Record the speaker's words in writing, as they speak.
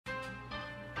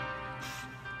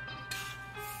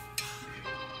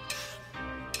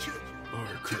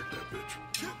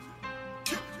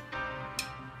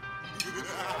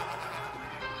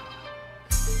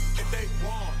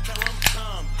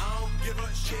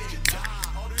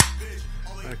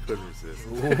I couldn't resist.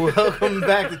 Welcome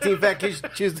back to Team Fat Kids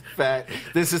Choose the Fat.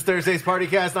 This is Thursday's Party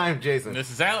Cast. I'm Jason. This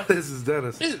is Alex. This is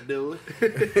Dennis. This is Dooley.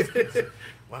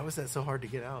 Why was that so hard to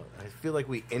get out? I feel like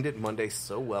we ended Monday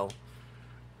so well,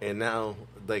 and now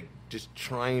like just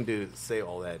trying to say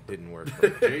all that didn't work.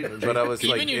 But I was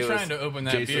Even like, you trying to open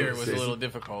that Jason beer was a Jason. little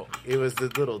difficult. it was the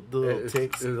little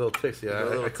ticks. It was little ticks, yeah.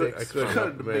 Little I couldn't ticks.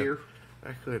 help it, man. Beer.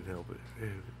 I couldn't help it.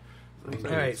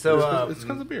 All right, so It's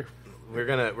because of beer. we're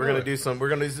gonna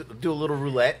do a little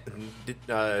roulette.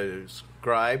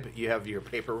 Scribe, you have your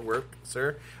paperwork,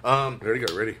 sir. Ready,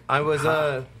 go, ready. I was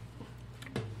so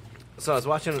I was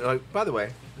watching. By the way,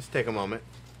 let's take a moment.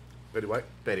 Betty White.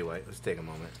 Betty White. Let's take a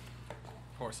moment.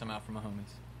 Pour some out for my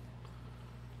homies.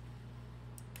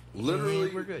 Literally,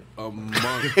 We're good. a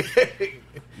month.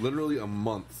 Literally a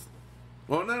month.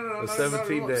 Well, no.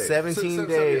 17 days. 17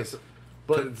 days.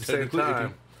 But at the same Technically, if you-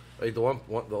 time,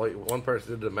 like one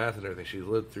person did the math and everything. She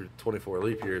lived through 24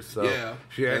 leap years, so Yeah,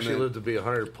 she and actually then- lived to be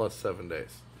 100 plus 7 days.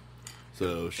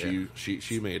 So she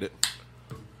made it.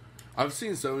 I've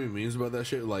seen so many memes about that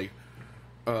shit. Like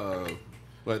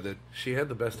that. She had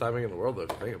the best timing in the world, though.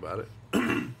 If you think about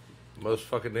it. Most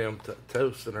fucking damn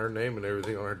toast in her name and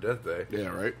everything on her death day. Yeah,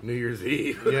 right. New Year's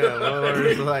Eve. Yeah, well,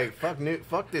 it's like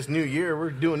fuck this new year. We're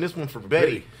doing this one for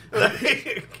Betty.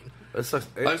 That sucks.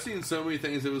 I've seen so many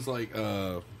things. It was like,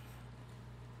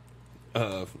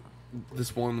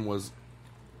 this one was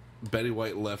Betty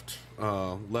White left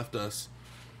us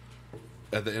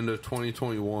at the end of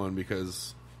 2021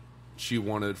 because she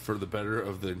wanted for the better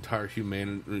of the entire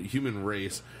human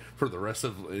race for the rest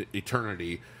of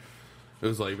eternity. It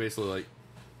was like basically like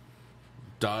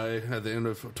die at the end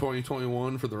of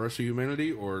 2021 for the rest of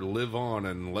humanity, or live on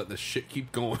and let this shit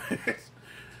keep going.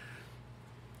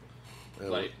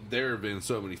 Like, there have been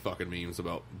so many fucking memes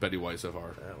about Betty White so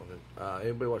far.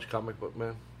 Anybody watch Comic Book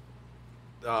Man?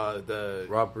 The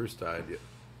Rob Bruce died.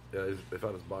 Yeah, they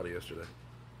found his body yesterday.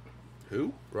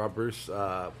 Who? Rob Bruce,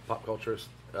 pop culturist.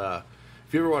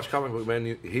 If you ever watch Comic Book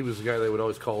Man, he was the guy they would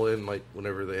always call in, like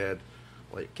whenever they had,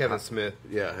 like Kevin Smith.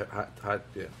 Yeah, high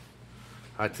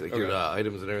ticket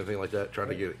items and everything like that. Trying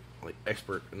to get like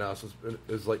expert analysis.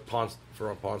 It's like Pawn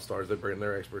Stars. They bring in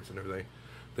their experts and everything.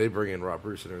 They bring in Rob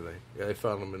Bruce and everything. Yeah, they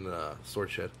found him in the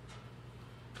Sword Shed.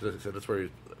 That's where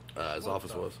his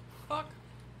office was. Fuck.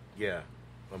 Yeah,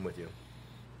 I'm with you.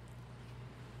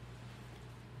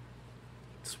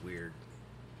 It's weird.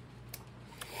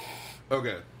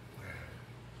 Okay.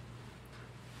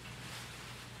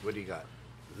 What do you got?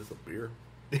 Is this a beer?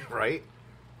 Right?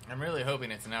 I'm really hoping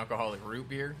it's an alcoholic root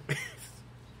beer.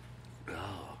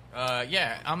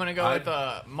 Yeah, I'm gonna go with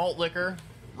malt liquor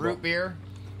root beer.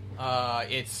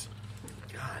 It's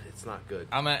God, it's not good.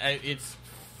 it's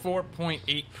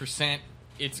 4.8%.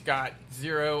 It's got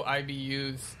 0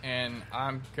 IBUs, and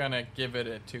I'm gonna give it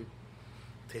a 2.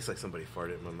 Tastes like somebody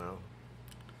farted in my mouth.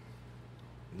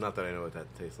 Not that I know what that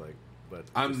tastes like, but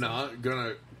I'm just not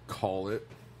gonna call it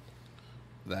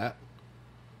that.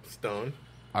 Stone.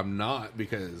 I'm not,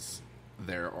 because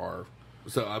there are.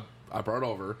 So I brought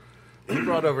over. He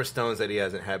brought over stones that he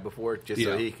hasn't had before, just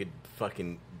so Yeah. he could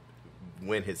fucking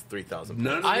win his 3,000.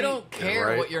 None of I the- don't care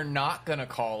right. what you're not gonna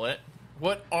call it.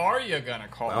 What are you gonna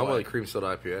call I want it? a cream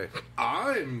soda IPA.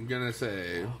 I'm gonna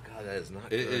say Oh god, that is not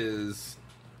it good. is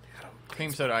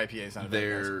Cream soda IPA is not a bad guess.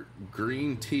 their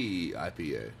green tea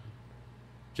IPA.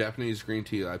 Japanese green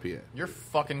tea IPA. You're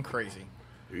fucking crazy.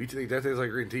 If you think that tastes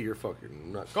like green tea, you're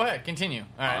fucking nuts. Go ahead, continue.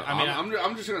 All right,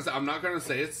 I'm just gonna say, I'm not gonna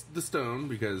say it's the Stone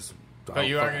because. but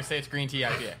you are gonna say it's green tea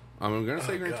IPA. I'm gonna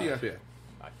say green tea God. IPA.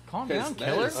 Calm Because down, that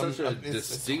killer. is such a It's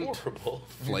distinct horrible.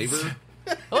 flavor.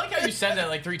 I like how you said that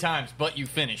like 3 times, but you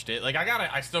finished it. Like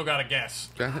I still gotta guess.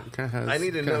 I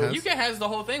need to know- You can has the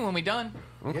whole thing when we done.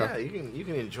 Okay. Yeah, you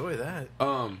can enjoy that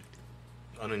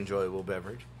unenjoyable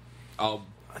beverage. I'll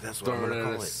That's what I'm throw it gonna at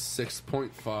call a it.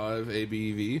 6.5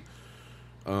 ABV.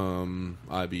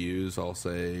 IBUs, I'll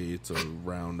say it's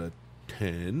around a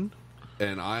 10,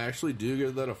 and I actually do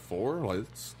give that a 4. Like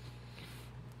it's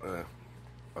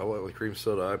I went with cream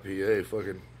soda IPA,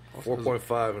 fucking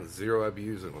 4.5 and 0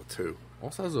 IBUs and a 2.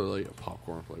 also has a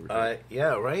popcorn flavor. To it.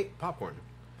 Yeah, right. Popcorn.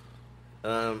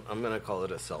 I'm gonna call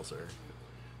it a seltzer.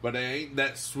 But it ain't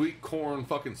that sweet corn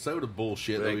fucking soda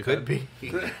bullshit that It we've could had. be.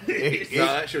 No,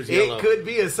 that shit's yellow. It could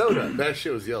be a soda. That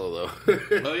shit was yellow though.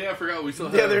 Oh yeah, I forgot we still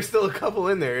have. Yeah, there's still a couple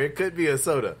in there. It could be a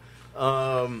soda.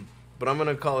 But I'm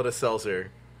gonna call it a seltzer.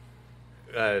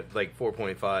 Like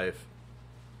 4.5.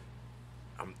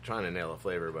 I'm trying to nail a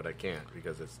flavor, but I can't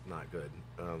because it's not good.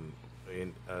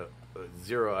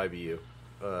 0 IBU.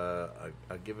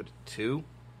 I give it a 2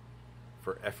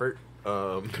 for effort.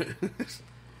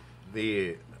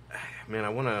 Man, I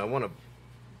want to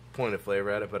point a flavor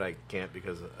at it, but I can't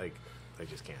because I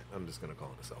just can't. I'm just gonna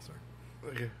call it a seltzer.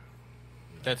 Okay.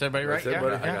 That's everybody right? That's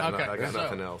everybody? Yeah. I got Okay.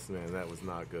 nothing else, man. That was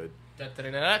not good.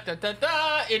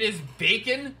 It is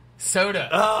bacon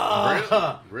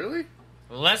soda. Really?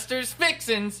 Lester's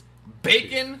Fixins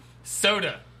Bacon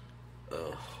Soda.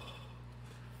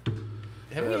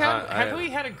 Have we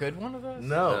had a good one of those?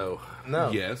 No.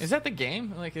 Yes. Is that the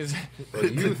game? Like, is Well,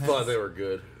 you thought they were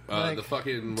good. The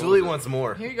fucking Dooley wants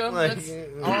more. here you go? Like- That's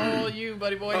all you,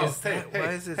 buddy boy. Oh, Is- hey,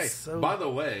 why is it so? By the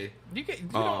way, You could,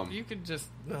 you could just.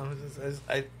 No,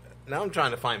 now I'm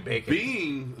trying to find bacon.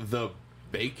 being the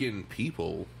bacon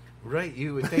people, Right,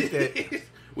 you would think that.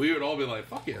 we would all be like,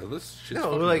 "Fuck yeah, this shit's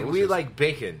No, fucking like we delicious." like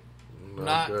bacon.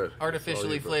 Not good.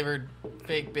 artificially That's all flavored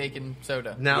fake bacon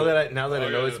soda. Now that I Oh,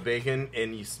 know yeah. it's bacon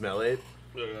and you smell it,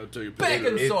 I'll tell you,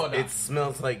 Bacon it, soda. it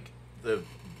smells like the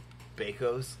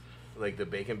bacos, like the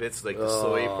bacon bits, like the Oh,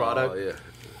 soy product. Yeah.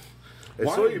 It's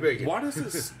Why, soy bacon. why does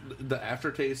this the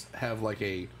aftertaste have like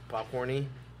a Popcorny.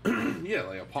 yeah,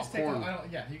 like a popcorn,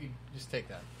 yeah, you can just take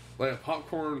that. like a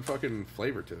popcorn fucking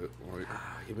flavor to it? Like,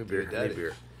 Give me beer. Dude, Give that me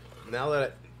beer. Now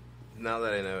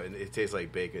that I know it tastes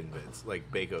like bacon bits,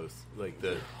 like Bacos. Like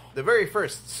the very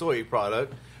first soy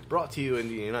product brought to you in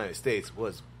the United States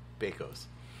was Bacos.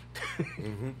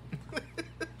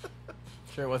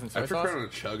 Sure, it wasn't soy after sauce. kind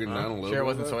of chugging down a little. Sure, it bit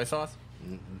wasn't of soy that, sauce.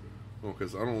 well,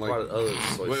 because I don't A lot like. of other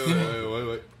soy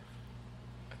Wait.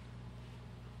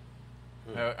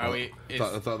 Are we? I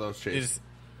thought that was Chase. Is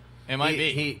it might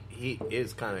be? He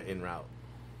is kind of en route.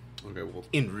 Okay, well,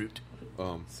 En route.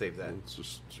 let's Save that.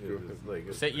 just It go was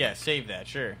ahead. like Yeah, save that.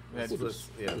 Sure, that's We'll just,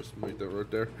 yeah. just make that right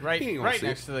there. He right, ain't gonna right see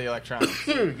next it. to the electronics.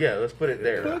 yeah, let's put it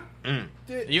there.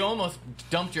 You almost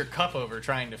dumped your cup over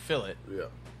trying to fill it Yeah.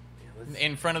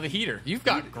 in front of the heater. You've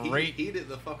got great. Heat it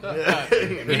the fuck up.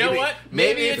 You know what?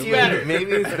 Maybe it's better.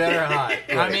 Maybe it's better hot.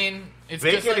 I mean, it's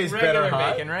Bacon just like is regular better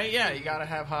hot? bacon, right? Yeah, you gotta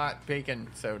have hot bacon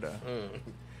soda.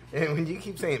 And when you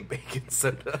keep saying bacon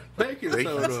soda, Baking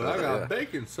soda. I got yeah.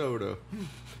 baking soda.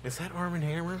 is that Arm and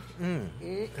Hammer?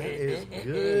 That is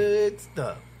good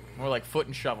stuff. More like foot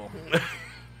and shovel.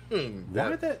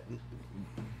 Why that?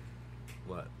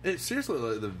 What? It seriously,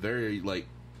 like, the very like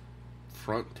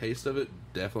front taste of it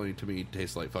definitely to me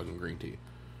tastes like fucking green tea.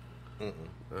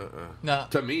 No.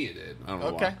 To me, it did. I don't know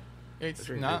Okay. why. It's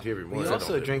Drink not. tea every We morning.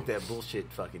 also drink that bullshit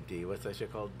fucking tea. What's that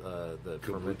shit called? The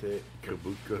fermented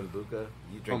kombucha.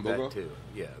 You drink Kombucha? that too.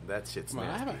 Yeah, that shit's Man, I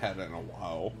nasty. haven't had that in a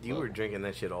while. You but- were drinking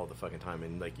that shit all the fucking time,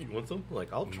 and like, you want some?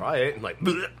 Like, I'll try it. And like,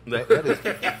 that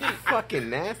is fucking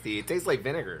nasty. It tastes like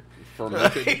vinegar.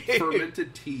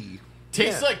 fermented tea.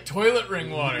 Tastes Yeah. like toilet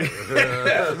ring water.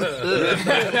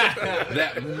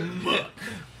 That muck.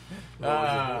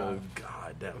 Oh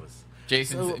god, that was.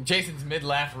 Jason's mid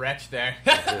laugh retch there.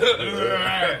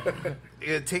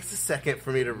 It takes a second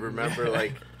for me to remember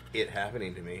like it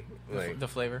happening to me. Like, The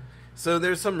flavor. so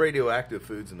there's some radioactive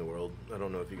foods in the world. I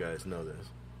don't know if you guys know this.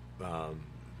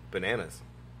 Bananas,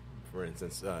 for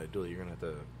instance. Dooley, you're gonna have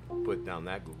to put down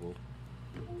that Google.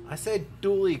 I said,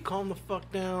 Dooley, calm the fuck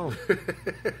down.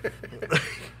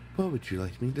 What would you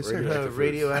like me to say?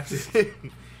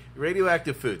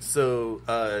 Radioactive foods. So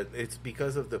it's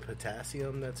because of the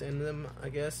potassium that's in them, I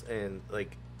guess, and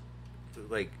like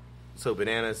so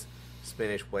bananas,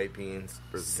 spinach, white beans,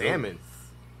 salmon.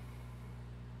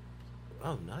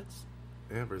 Oh, nuts!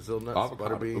 Yeah, Brazil nuts, Avocado.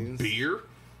 butter beans. Beer?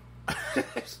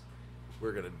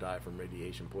 We're gonna die from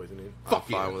radiation poisoning. I'm Fuck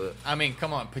fine yeah. with it. I mean,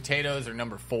 come on. Potatoes are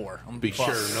number 4. I'm Be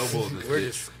fucked. sure, no bull in this We're bitch.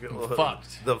 just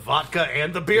fucked. The vodka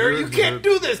and the beer. You can't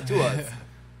do this to us.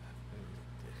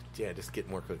 Yeah, just get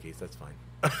more cookies. That's fine.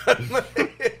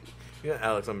 Yeah,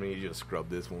 Alex, I'm gonna need you to scrub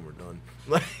this when we're done.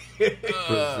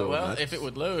 Brazil Well, nuts. if it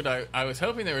would load, I was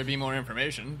hoping there would be more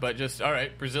information, but just, all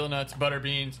right, Brazil nuts, butter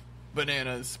beans,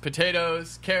 bananas,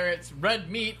 potatoes, carrots, red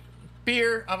meat,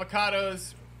 beer,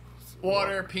 avocados,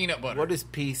 water, peanut butter. What is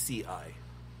PCI?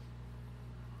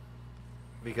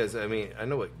 Because I mean, I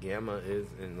know what gamma is,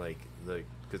 and like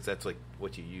because that's like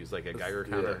what you use, like a Geiger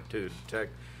counter to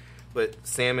detect. But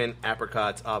salmon,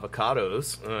 apricots,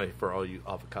 avocados, for all you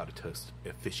avocado toast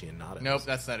aficionados. Nope,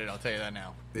 that's not it. I'll tell you that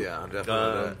now. Yeah, I'm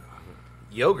definitely not.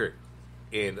 Yogurt,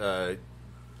 and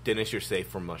Dennis, you're safe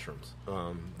from mushrooms.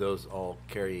 Those all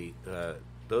carry.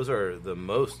 Those are the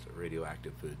most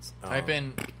radioactive foods. Type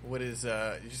in what is,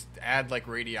 just add like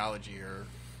radiology or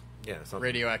yeah, something.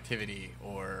 radioactivity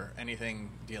or anything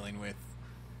dealing with.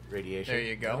 Radiation. There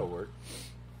you go. That'll work.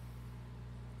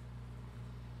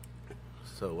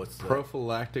 So what's the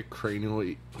Prophylactic cranial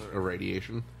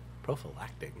irradiation.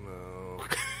 prophylactic? No.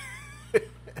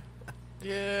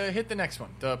 Yeah, hit the next one.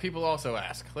 People also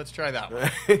ask. Let's try that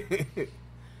one.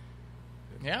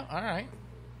 Yeah, all right.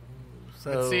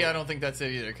 So But C, I don't think that's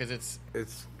it either because it's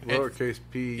lowercase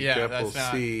p, yeah, capital that's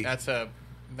not. C.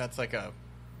 That's like a.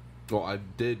 Well, I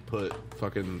did put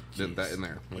fucking that in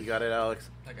there. you got it, Alex.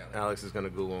 I got it. Alex is gonna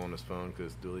Google on his phone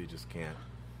because Dooley just can't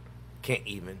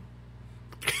even.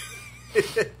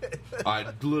 I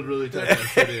literally typed that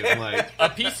shit in. Like, A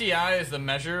PCI is the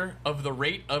measure of the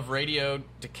rate of radio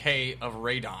decay of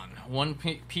radon. One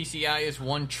PCI is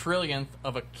 1/1,000,000th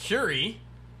of a Curie.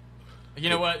 You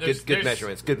know what? Good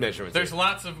measurements. Good measurements. There's here.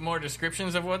 lots of more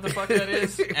descriptions of what the fuck that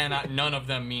is, and none of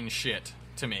them mean shit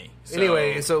to me. So,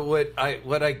 Anyway, so what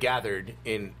I gathered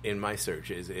in my search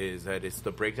is that it's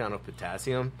the breakdown of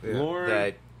potassium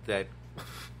Lord. that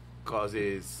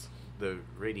causes the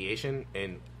radiation,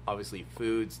 and obviously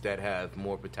foods that have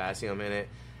more potassium in it,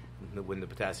 when the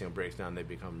potassium breaks down, they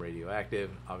become radioactive.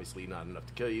 Obviously not enough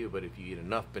to kill you, but if you eat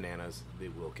enough bananas, they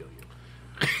will kill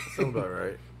you. Sounds about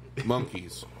right.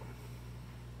 monkeys.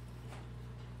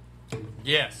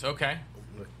 yes, okay.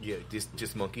 Yeah,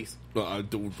 just monkeys. Well,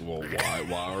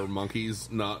 why are monkeys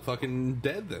not fucking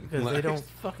dead then? Because they Like- don't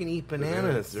fucking eat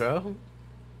bananas, bro.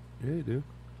 Yeah, they do.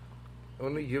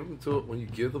 When you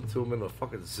give them to them in the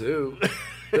fucking zoo,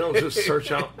 they don't just search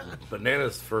out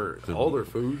bananas for all their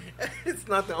food. It's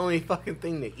not the only fucking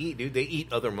thing they eat, dude. They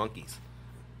eat other monkeys.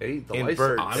 They eat the And lice-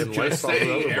 birds. and I'm just lice off the other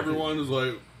saying, monkeys. everyone is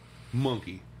like,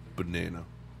 monkey, banana.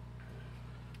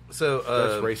 So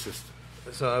That's racist.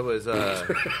 So I was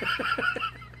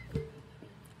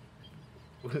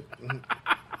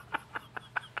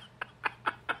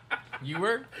You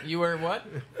were what?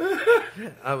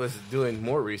 I was doing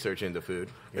more research into food.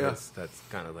 Yeah. That's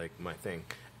kind of like my thing.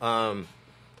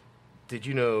 Did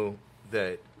you know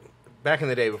that back in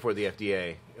the day before the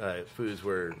FDA, foods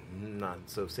were not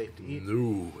so safe to eat?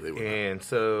 No, they were not. And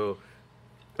so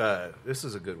this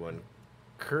is a good one.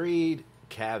 Curried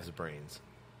calves' brains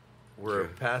were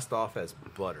Okay. passed off as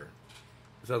butter.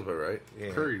 Sounds about right.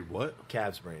 Yeah. Curried what?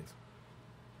 Calves' brains.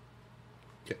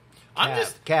 I'm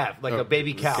just calf, like a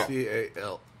baby cow.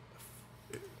 CAL.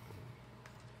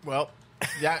 well,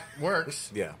 that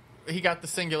works. Yeah. He got the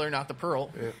singular, not the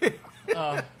pearl.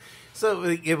 So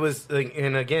it was, like,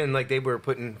 and again, like they were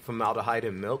putting formaldehyde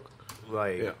in milk,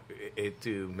 like Yeah. it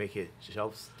to make it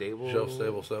shelf stable. Shelf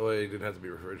stable, so that way it didn't have to be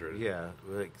refrigerated. Yeah,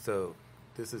 like so.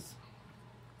 This is,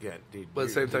 yeah, dude. But at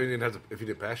the same time, you didn't have to. If you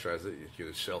didn't pasteurize it, you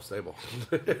could shelf stable.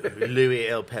 Louis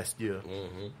L. Pasteur.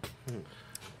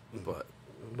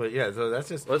 But yeah, so that's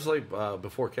just that's like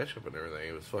before ketchup and everything.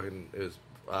 It was fucking. It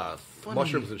was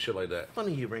mushrooms and shit like that.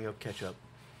 funny you bring up ketchup,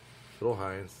 Little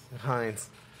Heinz. Heinz.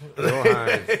 Little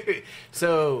Heinz.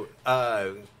 So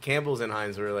Campbell's and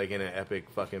Heinz were like in an epic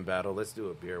fucking battle. Let's do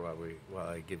a beer while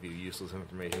I give you useless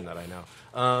information that I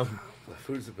know. The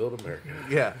foods that build America.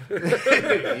 Yeah,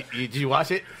 did you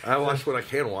watch it? I watch what I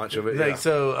can watch of it. Like Yeah.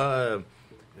 so,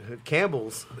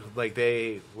 Campbell's like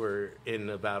they were in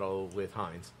a battle with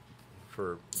Heinz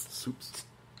for Soups.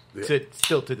 Yeah.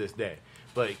 still to this day.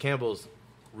 But Campbell's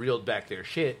reeled back their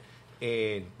shit,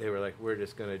 and they were like, "We're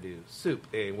just gonna do soup."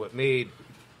 And what made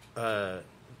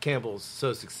Campbell's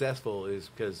so successful is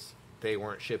because they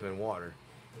weren't shipping water.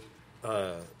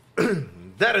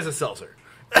 That is a seltzer,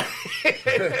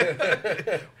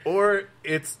 or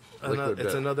it's Liquid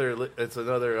death. another what is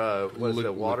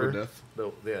it, water?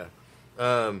 Liquid death.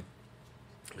 Yeah.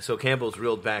 So Campbell's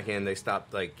reeled back in. They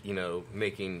stopped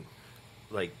making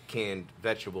like canned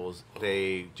vegetables.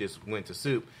 They just went to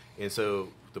soup. And so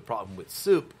the problem with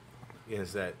soup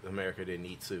is that America didn't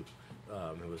eat soup.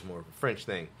 It was more of a French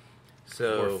thing. Or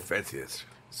So fanciest.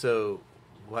 so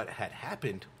what had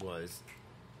happened was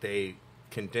they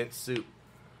condensed soup.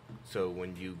 So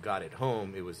when you got it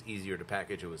home, it was easier to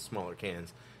package. It was smaller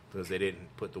cans because they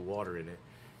didn't put the water in it.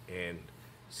 And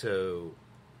so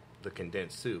the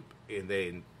condensed soup, and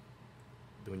then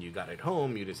when you got it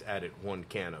home, you just added 1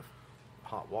 can of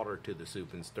hot water to the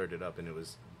soup and stirred it up, and it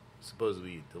was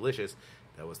supposedly delicious.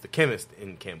 That was the chemist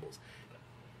in Campbell's.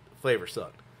 Flavor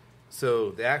sucked.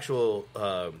 So the actual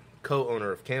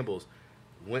co-owner of Campbell's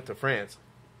went to France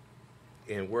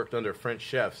and worked under French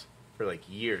chefs for like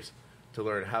years to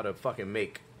learn how to fucking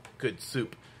make good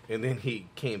soup. And then he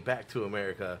came back to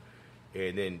America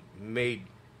and then made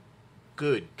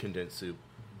good condensed soup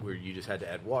where you just had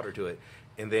to add water to it.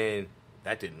 And then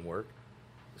that didn't work.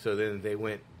 So then they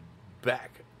went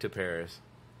back to Paris.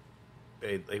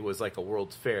 It was like a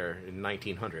World's Fair in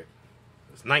 1900. It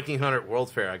was 1900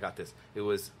 World's Fair. I got this. It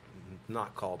was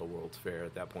not called a World's Fair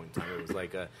at that point in time. It was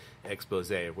like a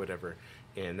expose or whatever.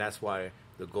 And that's why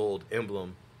the gold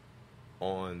emblem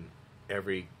on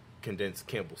every condensed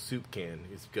Campbell soup can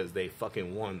is because they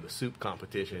fucking won the soup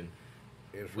competition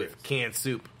In with France. canned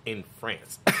soup in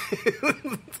France.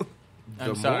 I'm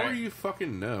The sorry. more you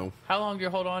fucking know. How long do you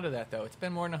hold on to that, though? It's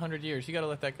been more than 100 years. You got to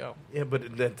let that go. Yeah,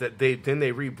 but they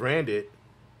rebrand it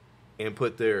and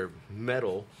put their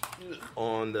metal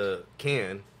on the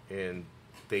can, and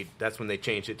that's when they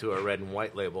changed it to a red and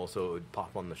white label so it would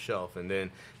pop on the shelf, and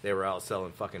then they were out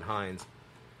selling fucking Heinz.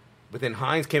 But then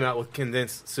Heinz came out with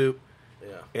condensed soup,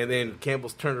 Yeah. and then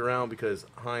Campbell's turned around because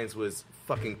Heinz was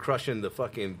fucking crushing the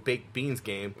fucking baked beans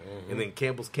game, and then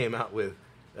Campbell's came out with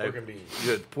Pork and beans.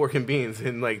 Yeah, pork and beans,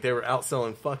 and like they were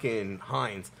outselling fucking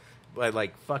Heinz by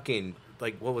like fucking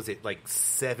like what was it, like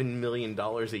 $7 million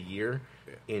a year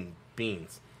in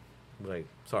beans. Like,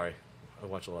 sorry, I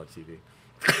watch a lot of TV.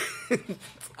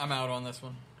 I'm out on this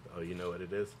one, Oh, you know what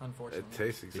it is? unfortunately. It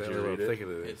tastes exactly you what I'm read it? thinking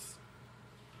it is. It's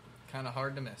kind of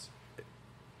hard to miss.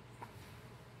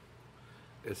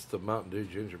 It's the Mountain Dew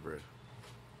gingerbread.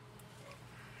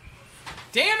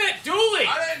 Damn it, Dooley!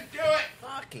 didn't do it.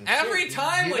 Fucking Every shit.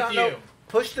 time with don't you. know.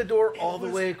 Push the door all the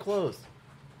way closed.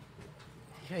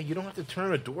 Yeah, you don't have to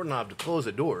turn a doorknob to close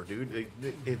a door, dude.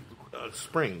 It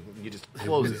spring. You just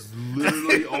close it. It's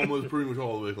literally almost pretty much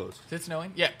all the way close. Is it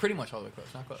snowing? Yeah, pretty much all the way close.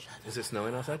 Not close. Is it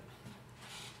snowing outside?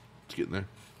 It's getting there.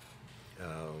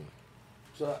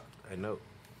 So, I know.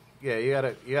 Yeah, you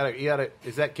gotta.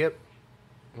 Is that Kip?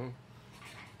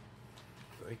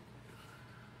 like,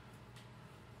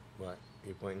 What?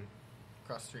 You playing?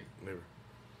 Across the street. never.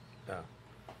 Oh.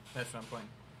 That's what I'm playing.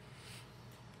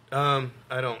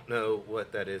 I don't know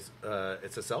what that is.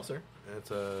 It's a seltzer.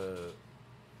 It's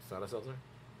not a seltzer.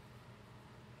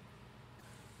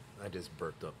 I just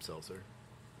burped up seltzer.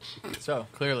 So,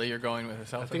 clearly you're going with a I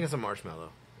seltzer. think it's a marshmallow.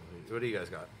 What do you guys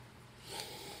got?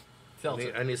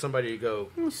 seltzer. I need somebody to go.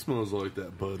 It smells like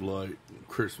that Bud Light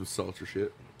Christmas seltzer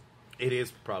shit. It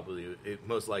is probably,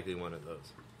 most likely one of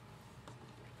those.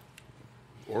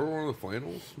 Or one of the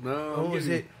flannels. No, Oh, is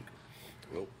it?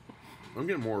 Nope. I'm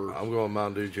getting more. I'm going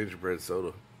Mountain Dew gingerbread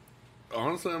soda.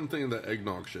 Honestly, I'm thinking that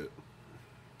eggnog shit.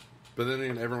 But then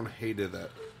again, everyone hated that,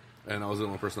 and I was the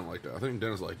only person that liked it. I think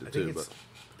Dennis liked it I think too. it's, But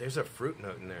there's a fruit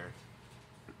note in there.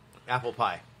 Apple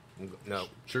pie. No,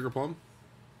 sugar plum.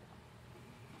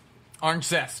 Orange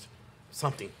zest.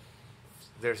 something.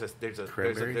 There's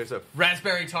Cranberry? a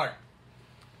Raspberry tart.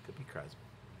 could be raspberry.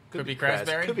 Could be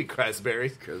raspberry. Could be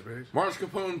raspberries. Raspberries.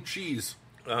 Mascarpone cheese.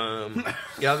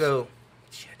 Yeah, I'll go.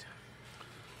 Shit.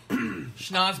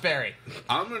 Schnozberry.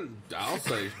 I'll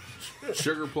say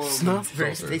sugar plum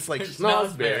Snozberries seltzer. taste like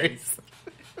Snozberries. snozberries.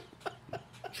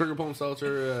 Sugar plum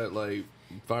seltzer at like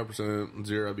 5%,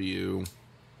 0 IBU.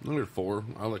 Under 4.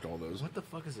 I like all those. What the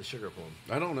fuck is a sugar plum?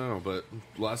 I don't know, but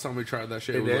last time we tried that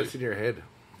shit, It it was dance like, in your head.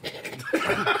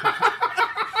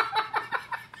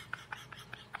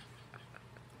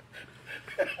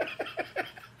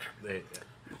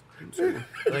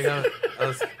 Like I'm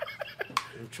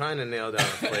trying to nail down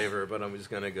a flavor, but I'm just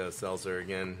gonna go seltzer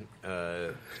again.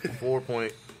 4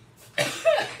 point.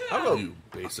 I'll go. you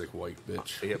basic white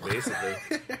bitch. Yeah,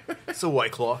 basically. It's a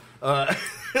White Claw. No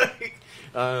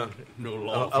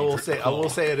law. I will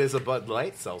say it is a Bud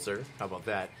Light seltzer. How about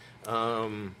that?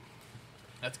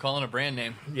 That's calling a brand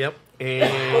name. Yep.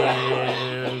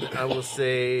 And I will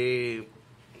say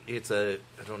it's a.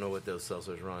 I don't know what those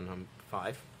seltzers run.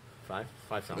 5. 5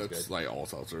 sounds That's good. like all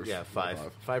seltzers. Yeah,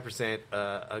 5%.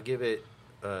 I'll give it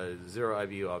 0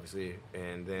 IBU, obviously,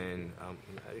 and then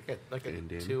I get like a And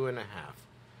then? 2.5.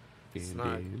 It's And not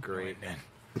then? great.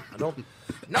 I don't.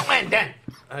 No, and then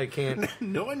I can't.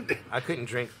 No one. I couldn't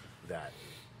drink that,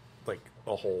 like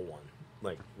a whole one.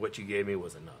 Like what you gave me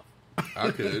was enough.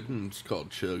 I could. It's called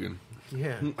chugging.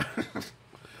 Yeah.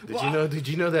 Did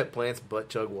you know that plants butt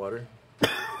chug water?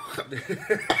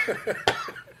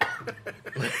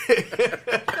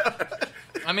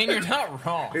 I mean, you're not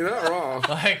wrong. You're not wrong.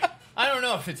 Like, I don't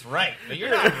know if it's right, but you're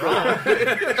not wrong.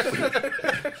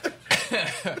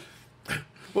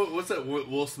 What's that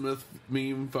Will Smith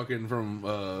meme fucking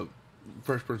from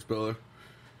Fresh Prince of Bel-Air?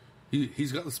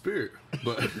 He's got the spirit,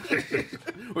 but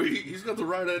well, he's got the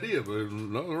right idea, but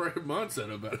not the right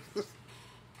mindset about it.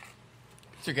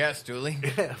 What's your guess, Dooley?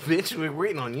 Yeah, bitch, we're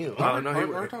waiting on you. Oh, no,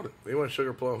 I thought it. he went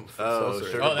sugar plum. Oh,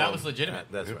 seltzer. sugar Oh, that plum. was legitimate.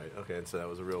 That's right. Okay, so that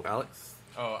was a real. Alex?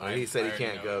 Oh, He said he already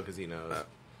can't know. go because he knows.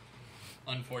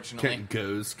 Unfortunately. Can't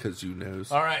goes because you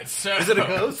knows. All right, so Is it a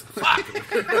ghost?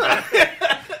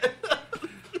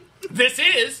 this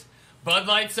is Bud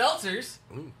Light Seltzers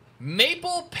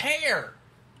Maple Pear.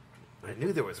 I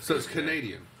knew there was. So it's fruit in there.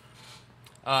 Canadian.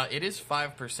 It is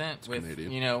 5% with,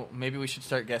 Canadian. maybe we should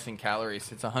start guessing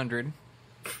calories. It's 100,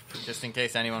 just in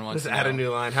case anyone wants Let's to add know. a new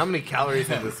line. How many calories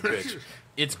in this bitch?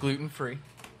 It's gluten free.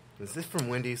 Is this from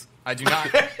Wendy's? I do not.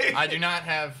 I do not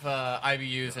have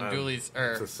IBUs and Dooley's.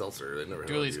 It's a seltzer. They never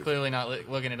Dooley's clearly not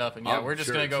looking it up, and I'm we're just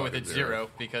sure gonna it's go with fucking it zero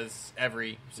because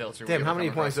every seltzer. Damn, how many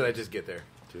points did I just get there?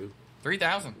 2.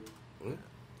 3,000.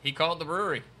 He called the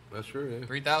brewery. That's true. Yeah.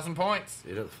 3,000 points.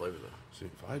 You know the flavor though. See,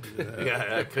 if I do that,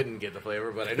 Yeah, I couldn't get the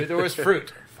flavor, but I knew there was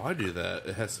fruit. if I do that,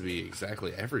 it has to be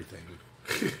exactly everything.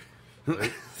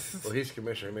 Well, he's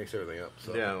commissioner. He makes everything up.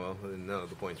 So. Yeah, well, none of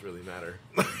the points really matter.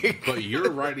 But you're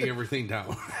writing everything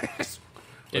down.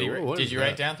 Did you What is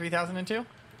write that? down 3,002?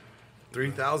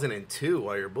 3,002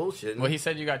 while you're bullshitting. Well, he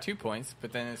said you got 2 points,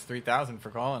 but then it's 3,000 for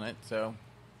calling it. So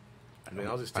I mean,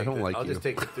 I'll just I take. don't the, like I'll you. just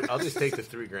take. I'll just take the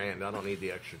 $3,000. I don't need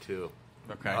the extra 2.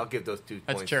 okay, I'll give those 2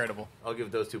 that's points. charitable. I'll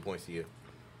give those 2 points to you.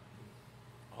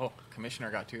 Oh,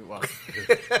 commissioner got 2. Well,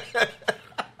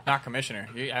 not commissioner.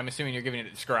 I'm assuming you're giving it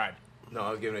to Scribe. No,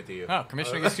 I was giving it to you. Oh,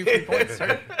 commissioner gets 2 free points.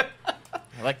 Sorry.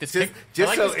 I like this. Just I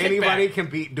like so this anybody kickback. can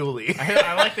beat Dooley.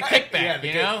 I like the kickback. Yeah,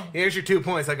 you know. Here's your 2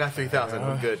 points. I got 3,000.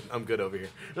 I'm good. I'm good over here.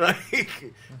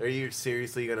 Like, are you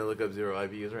seriously gonna look up zero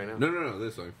IBUs right now? No,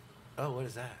 this way. Oh, what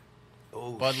is that?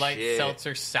 Oh, Bud Light shit.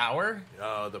 Seltzer Sour.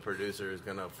 Oh, the producer is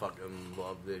gonna fucking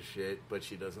love this shit, but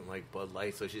she doesn't like Bud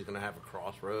Light, so she's gonna have a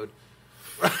crossroad.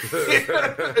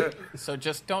 So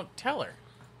just don't tell her.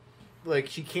 Like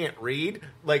she can't read.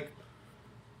 Like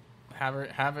Have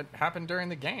it happen during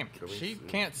the game. She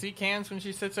can't see cans when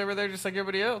she sits over there just like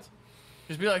everybody else.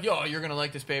 Just be like, yo, you're gonna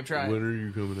like this, babe. Try it. When are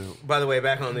you coming out? by the way,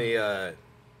 back on the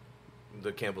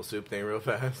Campbell Soup thing, real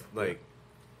fast. Like,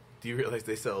 do you realize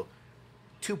they sell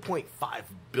 2.5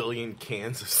 billion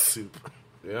cans of soup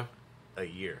Yeah. a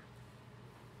year?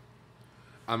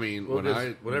 I mean, Well,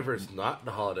 whenever it's not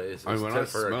the holidays, it's I mean, when I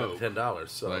for smoke, $10.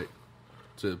 So like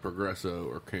to Progresso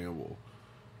or Campbell.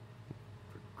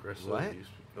 Progresso What? used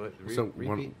What? So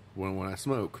Repeat? when I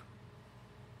smoke,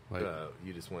 like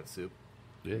You just want soup.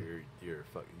 yeah, You're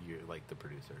like the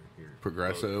producer. You're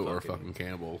Progresso or fucking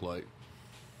Campbell, like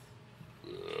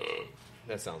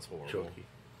That sounds horrible. Chunky.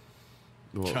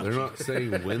 well, they're not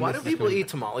saying when. Why this do is people gonna- eat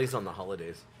tamales on the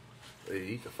holidays? They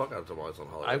eat the fuck out of tamales on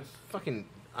holidays.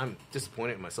 I'm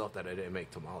disappointed in myself that I didn't make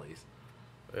tamales.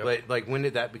 Yep. Like when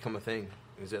did that become a thing?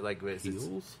 Is it like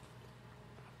Heels?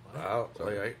 I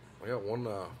got one.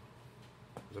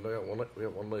 We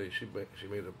got one lady. She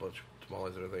made a bunch of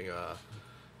tamales and everything.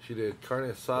 She did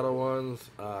carne asada ones,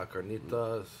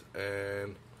 carnitas,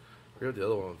 and I forget the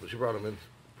other ones. But she brought them in,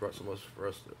 brought some for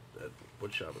us at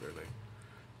wood shop and everything.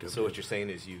 So what you're saying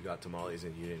is you got tamales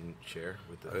and you didn't share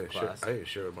with the class? I didn't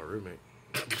share with my roommate.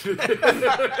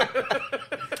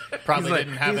 Probably He's like-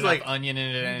 didn't have he's enough like- onion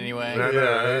in it anyway.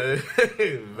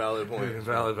 Valid point.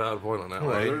 Valid point on that Are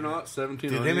one. there not 17?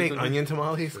 Did they make onions in onion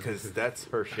tamales? Because that's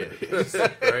her shit.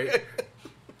 Right?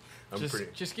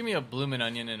 Just give me a bloomin'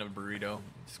 onion and a burrito.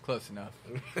 It's close enough.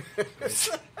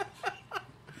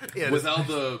 Yeah, it?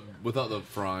 Without the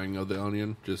frying of the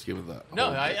onion, just give it that. No,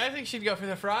 whole bit. I think she'd go for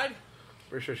the fried.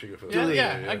 Pretty sure she go for Yeah, that.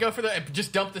 yeah, I'd go for the.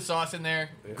 Just dump the sauce in there.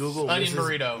 Google Onion Mrs.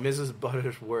 burrito. Mrs.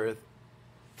 Buttersworth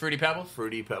Fruity Pebbles.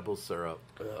 Fruity Pebbles syrup.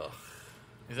 Ugh.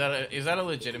 Is that a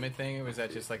legitimate thing, or was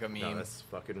that just like a meme? No, that's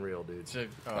fucking real, dude. It's a-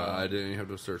 I didn't even have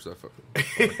to search that.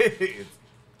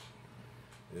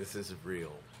 This is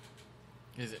real.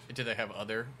 is it? Do they have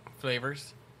other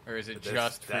flavors, or is it That's-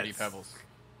 just Fruity that's- Pebbles?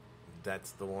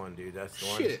 That's the one, dude. That's the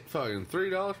one. Shit, fucking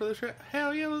 $3 for this shit.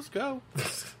 Hell yeah, let's go.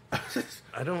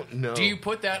 I don't know. Do you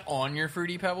put that on your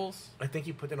Fruity Pebbles? I think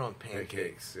you put it on pancakes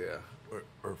Pancakes, yeah.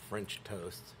 or French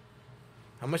toast.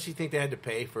 How much do you think they had to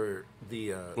pay for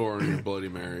the Or your Bloody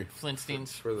Mary. Flintstones.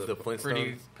 For the Flintstones?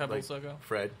 Fruity Pebbles logo?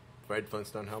 Fred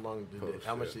Flintstone. How long? Post,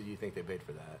 how much yeah. did you think they paid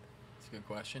for that? That's a good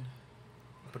question.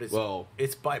 But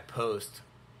it's by post,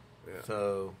 Yeah.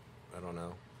 so I don't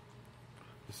know.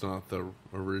 It's not the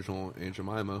original Aunt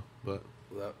Jemima, but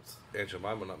That's Aunt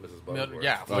Jemima, not Mrs. Butterworth.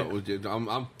 Yeah.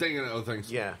 I'm thinking of other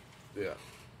things. Yeah. Yeah.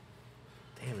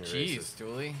 Damn, you're Jeez, racist.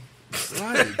 Dooley.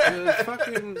 Right, just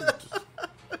fucking.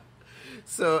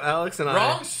 So Alex and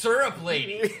Wrong syrup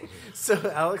lady.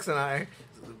 So Alex and I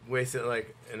wasted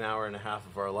like an hour and a half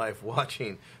of our life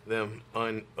watching them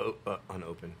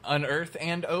unopened. Unearth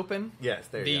and open. Yes,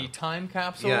 there you The go. time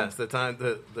capsule. Yes, the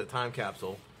time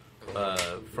capsule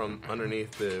from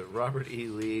underneath the Robert E.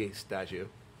 Lee statue.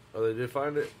 Oh, they did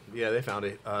find it? Yeah, they found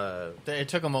it. It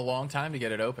took them a long time to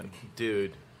get it open.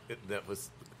 Dude, it was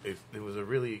a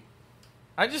really.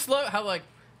 I just love how like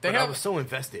they I have. was so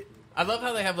invested. I love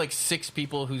how they have like 6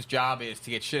 people whose job is to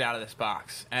get shit out of this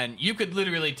box, and you could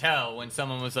literally tell when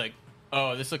someone was like,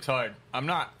 oh, this looks hard. I'm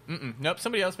not. Nope.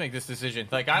 Somebody else make this decision.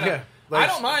 Like I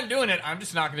don't mind doing it. I'm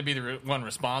just not going to be the one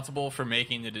responsible for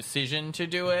making the decision to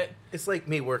do it. It's like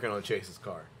me working on Chase's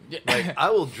car. Yeah. Like, I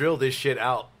will drill this shit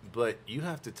out, but you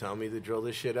have to tell me to drill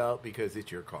this shit out because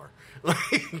it's your car.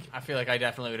 I feel like I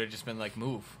definitely would have just been like,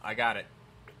 move. I got it.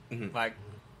 Like,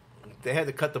 they had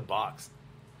to cut the box.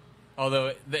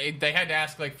 although they had to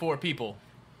ask like 4 people.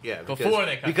 Yeah, before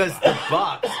they cut because the the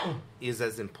box is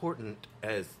as important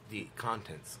as the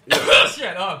contents.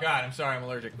 Shit! Oh god, I'm sorry, I'm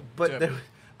allergic. But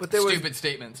to there was stupid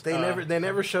statements. They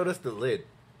never showed us the lid.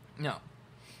 No.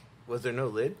 Was there no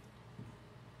lid?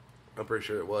 I'm pretty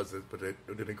sure it was, but I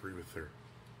didn't agree with her.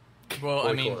 Well,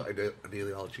 I mean,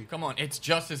 ideology. come on, it's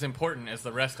just as important as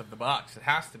the rest of the box. It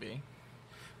has to be.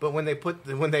 But when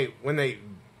they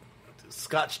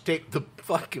scotch taped the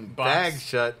fucking Box. bag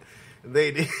shut,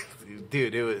 they did,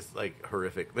 dude, it was like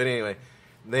horrific. But anyway,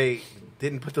 they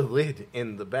didn't put the lid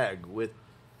in the bag with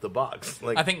the box.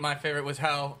 Like, I think my favorite was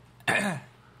how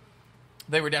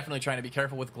they were definitely trying to be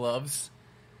careful with gloves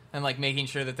and like making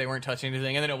sure that they weren't touching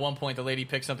anything. And then at one point, the lady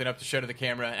picked something up to show to the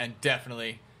camera, and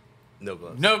definitely no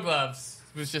gloves. no gloves.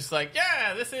 It was just like,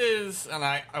 yeah, this is. And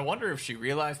I wonder if she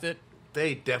realized it.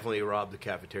 They definitely robbed the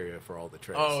cafeteria for all the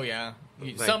trays. Oh yeah,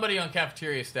 Like, somebody on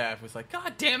cafeteria staff was like,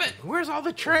 God damn it. where's all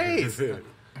the trays?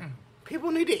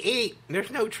 People need to eat.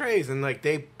 There's no trays. And like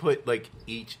they put like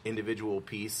each individual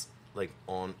piece like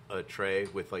on a tray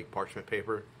with like parchment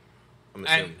paper. I'm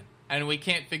assuming. And we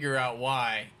can't figure out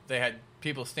why they had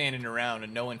people standing around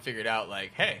and no one figured out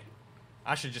like, hey,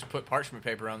 I should just put parchment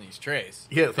paper on these trays.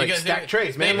 Yeah, it's like Because stacked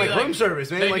trays, man. they'd be Like room service,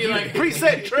 man. they'd Like, be you like-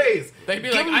 preset trays. They'd be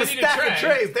Give like, them I a need a stack tray. of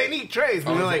trays. They need trays. And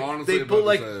I they're was like, honestly they pull about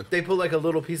like to say. they pull like a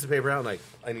little piece of paper out and like,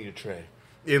 I need a tray.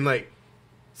 And like,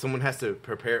 someone has to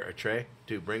prepare a tray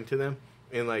to bring to them.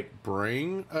 And like,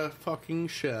 Bring a fucking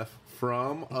chef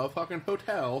from a fucking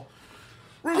hotel.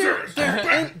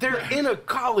 they're in a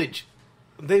college.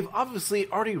 They've obviously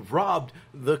already robbed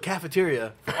the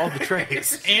cafeteria for all the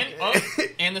trays.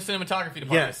 and the cinematography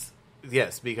department.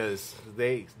 Yes, because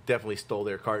they definitely stole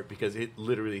their cart because it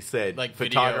literally said Like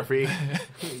photography,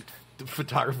 the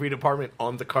photography department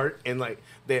on the cart, and like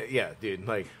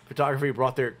like photography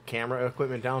brought their camera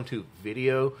equipment down to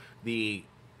video the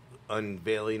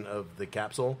unveiling of the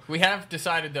capsule. We have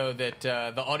decided though that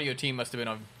the audio team must have been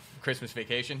on Christmas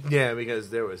vacation. Yeah,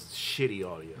 because there was shitty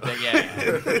audio.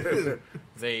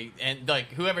 They and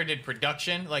like whoever did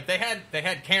production, like they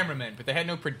had cameramen, but they had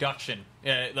no production.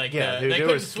 They Dude,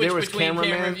 couldn't switch between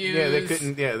camera views. Yeah, they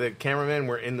couldn't. Yeah, the cameramen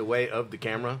were in the way of the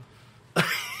camera. And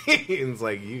it's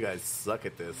like, you guys suck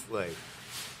at this. Like,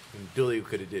 Dooley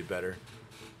could have did better.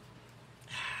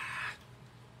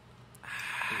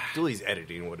 Dooley's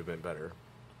editing would have been better,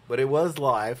 but it was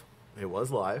live. It was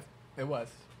live, It was.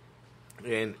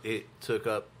 and it took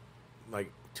up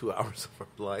like 2 hours of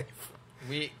our life.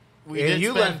 We And did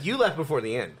you spend- left. You left before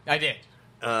the end. I did.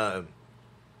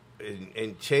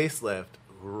 And Chase left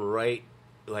right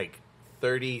like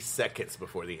 30 seconds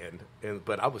before the end.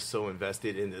 But I was so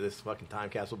invested into this fucking time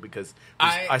capsule because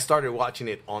I started watching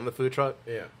it on the food truck.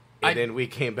 Yeah. And then we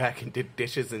came back and did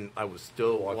dishes, and I was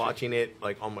still watching it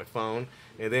like on my phone.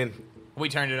 And then We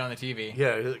turned it on the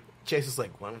TV. Chase was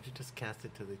like, "Why don't you just cast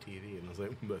it to the TV?" And I was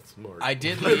like, "That's smart." I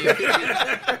did leave.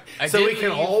 So we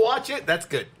can all watch it. That's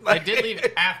good. I did leave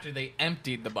after they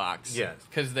emptied the box. Yes.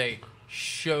 Because they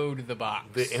showed the box.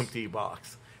 The empty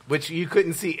box, which you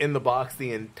couldn't see in the box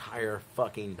the entire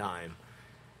fucking time.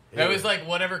 It was like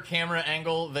whatever camera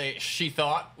angle she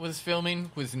thought was filming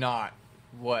was not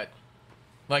what.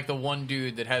 Like the one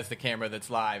dude that has the camera that's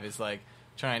live is like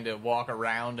trying to walk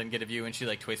around and get a view, and she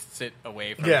like twists it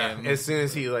away from him. As soon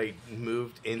as he like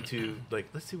moved into like,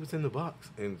 let's see what's in the box,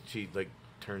 and she like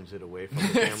turns it away from the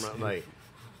camera. Like,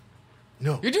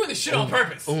 no, You're doing this shit on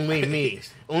purpose. only me,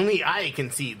 only I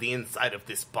can see the inside of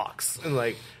this box. And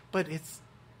like, but it's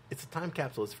a time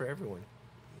capsule. It's for everyone.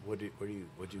 What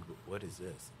is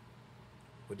this?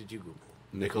 What did you Google?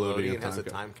 Nickelodeon has a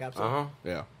time time capsule. Uh huh.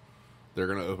 Yeah. They're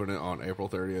going to open it on April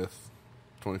 30th,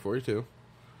 2042.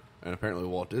 And apparently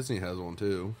Walt Disney has one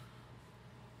too.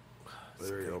 It's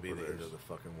There you gonna go, be the brothers. end of the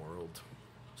fucking world.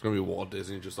 It's going to be Walt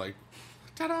Disney just like,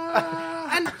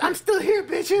 ta-da! I'm still here,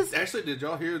 bitches. Actually, did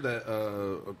y'all hear that?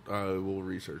 We'll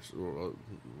research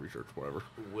whatever.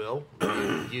 Will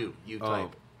you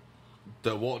type?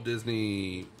 The Walt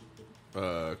Disney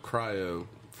cryo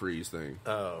freeze thing.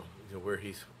 Oh, where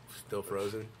he's still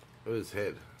frozen? It was his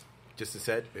head. Just his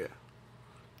head? Yeah.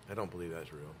 I don't believe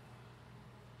that's real.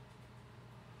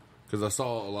 Because I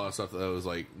saw a lot of stuff that was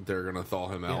like they're gonna thaw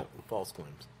him out. False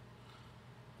claims.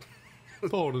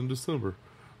 Thawed in December.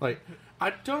 Like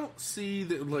I don't see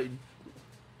that. Like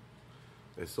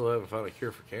They still haven't found a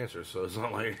cure for cancer, so it's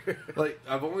not like... Like,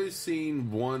 I've only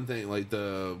seen one thing. Like,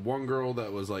 the one girl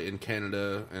that was, like, in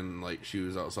Canada, and, like, she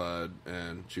was outside,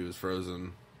 and she was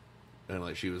frozen, and,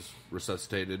 like, she was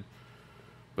resuscitated.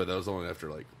 But that was only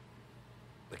after, like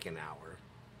an hour.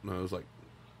 No, it was, like...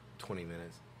 20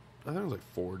 minutes. I think it was,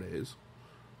 like, 4 days.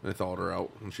 And they thawed her out,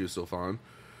 and she was still fine.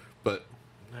 But...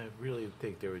 I really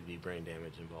think there would be brain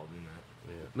damage involved in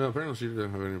that. Yeah. No, apparently she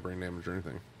didn't have any brain damage or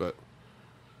anything. But,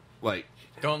 like...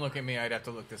 Don't look at me. I'd have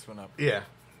to look this one up. Yeah.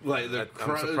 Like,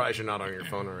 I'm surprised you're not on your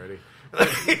phone already. My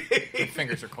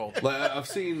fingers are cold. Like, I've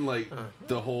seen, like,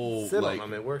 the whole, Sit like... on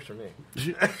them. It works for me.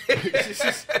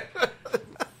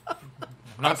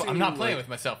 I'm not playing with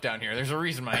myself down here. There's a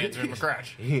reason my hands are in my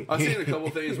crotch. I've seen a couple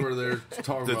things where they're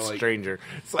talking The about, like... stranger.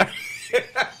 It's like...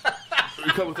 A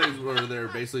couple things where they're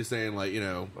basically saying, like, you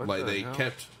know, What like, the they hell?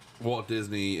 kept Walt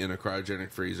Disney in a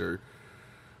cryogenic freezer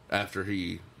after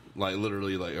he, like,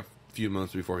 literally, like, a few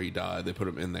months before he died. They put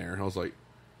him in there. I was like,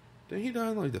 didn't he die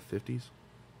in, like, the 50s?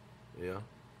 Yeah.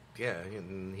 Yeah,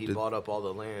 and he bought up all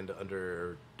the land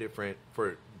under different...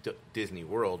 For Disney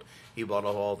World, he bought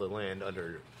up all the land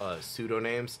under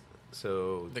pseudonames.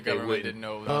 So The they government wouldn't- didn't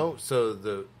know them. Oh, so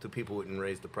the people wouldn't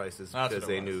raise the prices That's because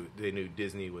what it they knew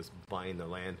Disney was buying the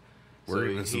land. We're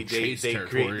in some chase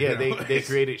territory now. They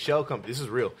created shell companies. This is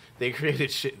real. They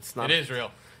created shit. It's not. It is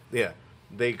real. Yeah,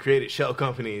 they created shell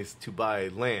companies to buy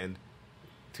land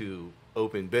to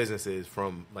open businesses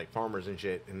from like farmers and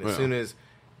shit. And as Well. soon as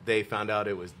they found out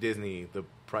it was Disney, the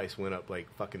price went up like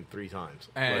fucking 3 times.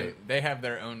 And Like, they have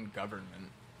their own government,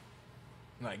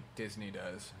 like Disney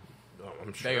does.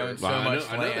 I'm sure. They own so Well, much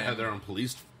I know they land. have their own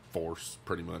police force,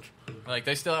 pretty much. Like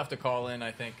they still have to call in,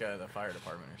 I think, the fire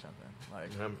department or something. Like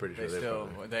I'm pretty sure they they still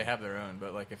probably- they have their own,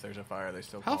 but like if there's a fire, they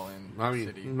still How, call in. I mean,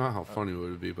 city. not how funny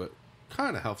would it be, but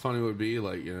kind of how funny would it be,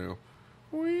 like, you know,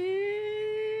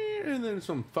 wee, and then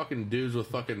some fucking dudes with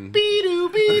fucking fucking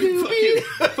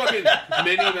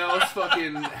Minnie Mouse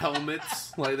fucking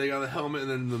helmets. Like, they got a helmet,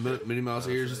 and then the Minnie Mouse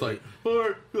ears just like,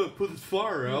 alright, gotta put this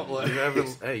fire out. Like,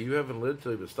 You haven't lived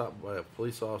till you've been stopped by a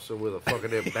police officer with a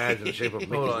fucking damn badge in the shape of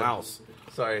Mickey Hold on. Mouse.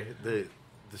 Sorry, the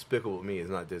Despicable Me is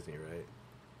not Disney, right?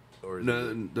 Or is no,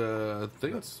 it? I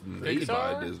think it's made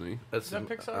Pixar? by Disney. That's Is that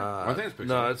Pixar? I think it's Pixar.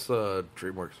 No, it's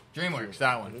DreamWorks. DreamWorks,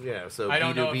 that one. Yeah, so I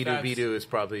don't know if that's- Beedoo is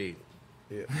probably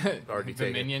already The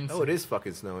taken. Minions. Oh, it is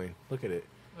fucking snowing. Look at it.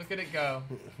 Look at it go.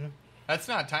 That's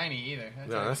not tiny either.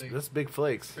 That's No, actually that's big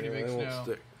flakes. pretty big they won't snow.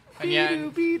 stick. And yeah,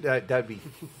 That'd be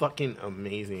fucking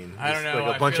amazing. I don't Just know,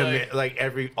 Like I a bunch feel of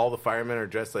like- all the firemen are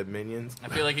dressed like minions. I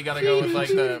feel like you gotta go with like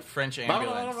the French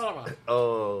ambulance.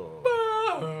 Oh,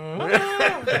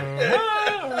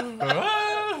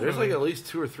 There's like at least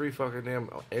 2 or 3 fucking damn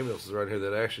ambulances around here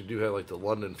that actually do have like the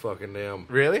London fucking damn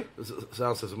really?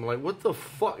 sound system. I'm like, what the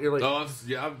fuck? You're like, I've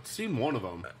seen one of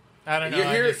them. I don't know. you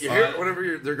I hear, just- you hear it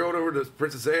whenever they're going over to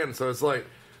Princess Anne, so it's like,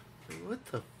 what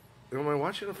the? Am I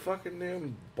watching a fucking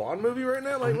damn Bond movie right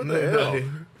now? Like, what the hell?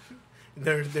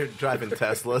 They're driving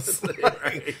Teslas.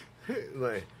 Right.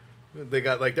 Like they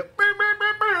got like the.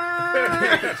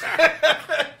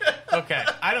 Okay,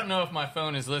 I don't know if my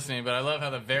phone is listening, but I love how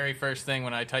the very first thing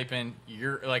when I type in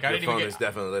Europe, like I Your didn't even phone get, is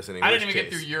definitely listening. I didn't Which even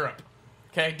get case? through Europe.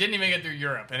 Okay, didn't even get through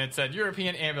Europe, and it said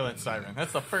European ambulance siren.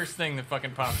 That's the first thing that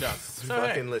fucking popped up. So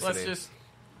Fucking hey, let's listening. just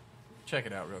check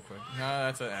it out real quick. No,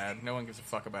 that's an ad. No one gives a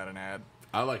fuck about an ad.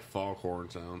 I like foghorn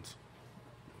sounds.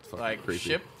 It's fucking Like creepy.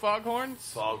 ship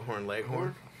foghorns. Foghorn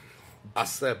Leghorn. I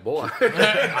said, boy.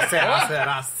 I said.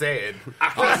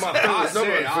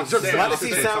 Why does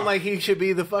he sound like he should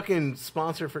be the fucking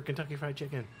sponsor for Kentucky Fried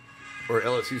Chicken? Or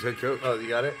LSU's head coach. Oh, you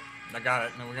got it. I got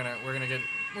it. No, we're gonna get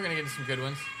to some good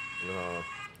ones.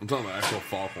 I'm talking about actual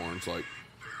foghorns, like,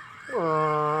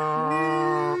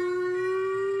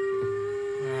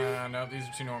 No, these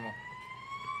are too normal.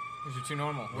 These are too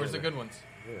normal. Where's the good ones?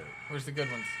 Where's the good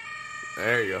ones?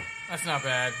 There you go. That's not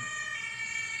bad.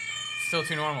 Still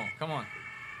too normal. Come on.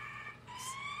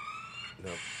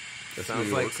 No. That's Sounds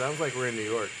New like York. we're in New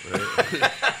York.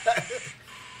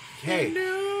 Hey, New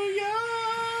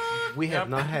York. we have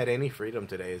not had any freedom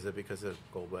today. Is it because of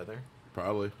cold weather?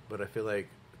 probably. But I feel like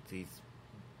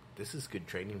this is good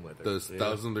training weather. Those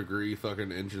 1,000-degree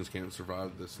fucking engines can't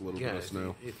survive this little bit of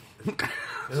snow. It's So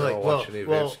like, I'll well, watch any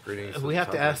advanced screenings we of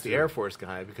have to Top ask Gun the 2. Air Force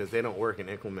guy because they don't work in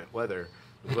inclement weather.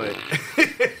 But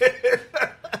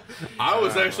I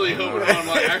was actually hoping on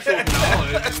like actual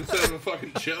knowledge instead of a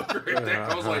fucking joke right there.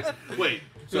 I was like, wait,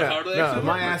 So how do they actually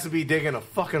my work? ass would be digging a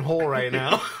fucking hole right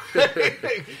now.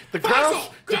 the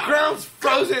ground's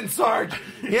frozen, Sarge.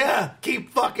 Yeah,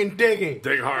 keep fucking digging.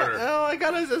 Dig harder. Oh, I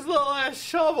got this little ass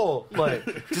shovel.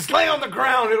 Like, just lay on the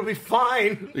ground, it'll be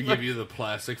fine. They give you the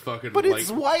plastic fucking. But it's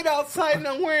white outside and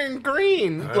I'm wearing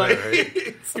green. Like,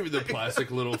 give you the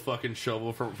plastic little fucking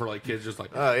shovel for like kids, just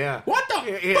like. oh yeah. What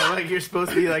the? Yeah, like you're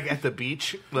supposed to be like at the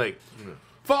beach, like.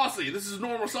 Fosse, this is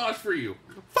normal size for you.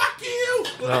 Fuck you!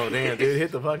 Oh damn, dude,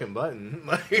 hit the fucking button.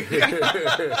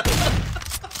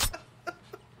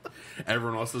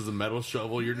 Everyone else has a metal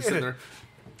shovel. You're just sitting there.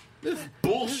 This is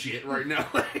bullshit right now.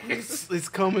 It's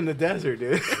combing the desert,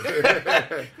 dude.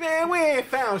 Man, we ain't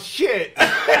found shit.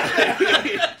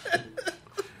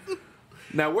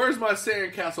 Now, where's my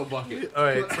sandcastle bucket? All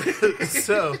right.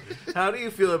 So, how do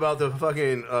you feel about the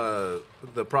fucking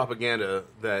the propaganda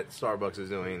that Starbucks is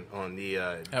doing on the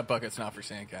That bucket's not for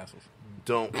sandcastles.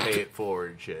 don't pay it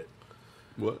forward shit?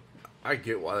 What? I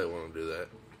get why they want to do that.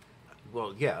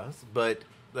 Well, yes, but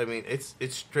I mean, it's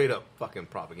straight up fucking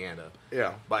propaganda.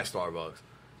 Yeah. By Starbucks,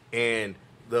 and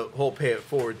the whole pay it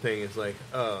forward thing is like,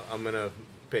 I'm gonna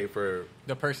pay for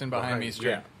The person behind me's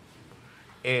drink. yeah.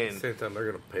 And Same time, they're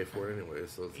going to pay for it anyway.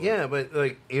 So it's like, yeah, but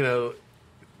like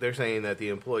they're saying that the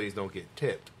employees don't get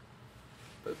tipped.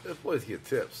 the employees get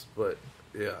tips, but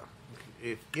yeah.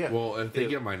 Well, if they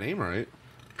get my name right.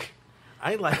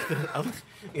 I like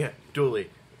the Dooley.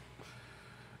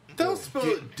 Don't spell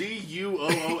it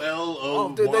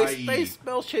Oh, dude, Dooley. they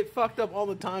spell shit fucked up all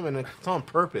the time, and it's on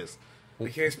purpose. You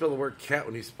can't spell the word cat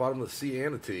when you spot them with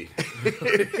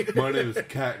Cya-Nide. My name is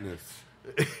Katniss.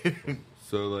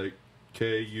 So, like,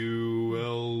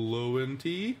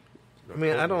 Kulont? I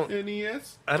mean, I don't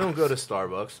Nes? go to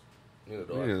Starbucks. Neither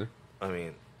do Me I. neither. I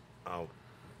mean, I'll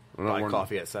I'm not buy one-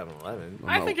 coffee at 7-Eleven.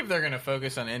 I think if they're going to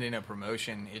focus on ending a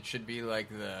promotion, it should be like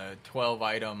the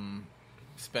 12-item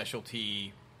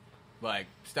specialty, like,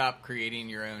 stop creating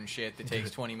your own shit that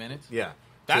takes 20 minutes. Yeah.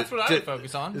 That's what I would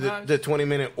focus on. The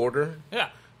 20-minute order. Yeah.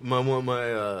 I want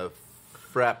my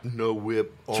frap no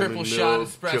whip Triple almond shot milk,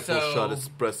 espresso. triple shot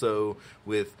espresso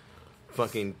with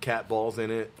fucking cat balls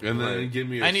in it. And then Like, give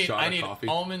me a I need shot of coffee.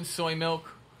 almond soy milk.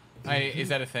 Is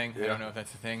that a thing? I don't know if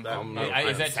that's a thing. Almond milk.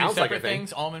 Is that two Sounds like a separate thing.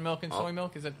 things? Almond milk and soy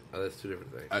milk? Is that Oh, that's two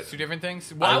different things. two different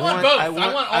things? Well, I want both. I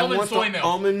want almond soy milk.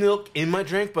 Almond milk in my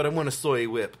drink, but I want a soy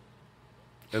whip.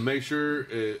 And make sure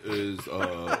it is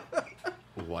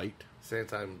light. Same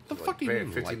time, The like fuck do you paying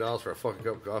mean, $15 for a fucking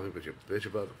cup of coffee, but you bitch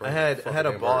about the price. I of had fucking a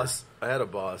hamburger. boss. I had a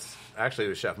boss. Actually, it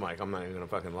was Chef Mike. I'm not even gonna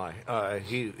fucking lie.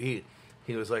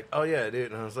 He was like, "Oh yeah,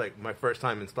 dude," and I was like, "My first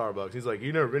time in Starbucks." He's like,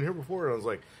 "You never been here before?" And I was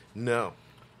like, "No,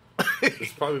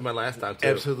 It's probably my last time too.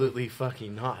 absolutely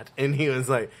fucking not." And he was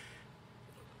like,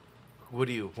 "What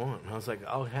do you want?" And I was like,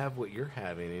 "I'll have what you're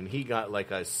having." And he got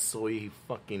like a soy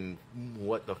fucking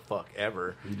what the fuck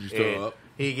ever. Did you And throw up?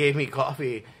 He gave me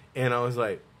coffee, and I was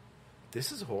like,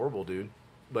 "This is horrible, dude.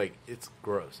 Like, it's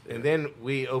gross." And then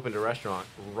we opened a restaurant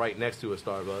right next to a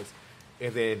Starbucks,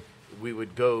 and then we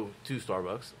would go to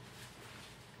Starbucks,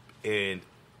 and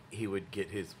he would get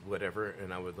his whatever,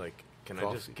 and I would like, "Can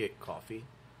I just Coffee. get coffee?"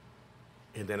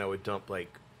 And then I would dump like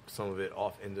some of it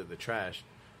off into the trash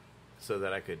so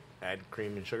that I could add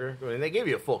cream and sugar. And they gave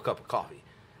you a full cup of coffee.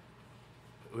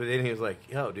 But then he was like,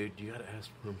 "Yo, dude, you gotta ask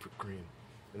room for cream."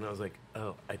 And I was like,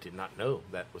 "Oh, I did not know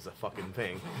that was a fucking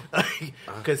thing."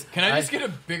 Because Can I just get a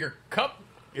bigger cup?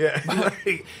 yeah.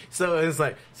 So it's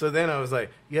like, so then I was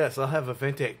like, "Yes, I'll have a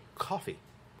venti coffee,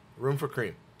 room for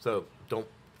cream. So don't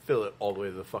fill it all the way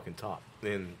to the fucking top."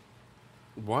 And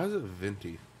Why is it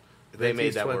venti? they made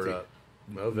Venti's that 20. word up.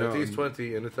 No, Venti's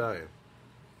 20 in Italian.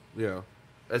 Yeah.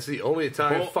 That's the only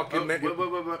Italian fucking wait.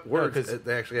 word 'cause that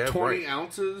they actually have. 20 right.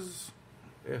 ounces?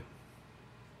 Yeah.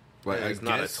 Like, It's I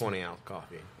not guess. a 20-ounce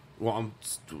coffee. Well,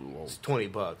 It's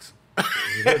 $20.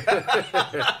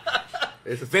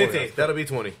 It's a Venti, 20 ounce. that'll be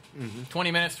 20.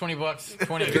 20 minutes, $20,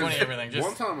 20 everything. Just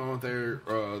one time I went there,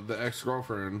 the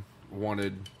ex-girlfriend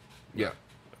wanted... Yeah.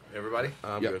 Everybody?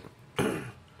 I'm Yep. good.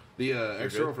 The You're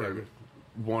ex-girlfriend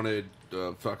good. wanted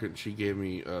fucking... She gave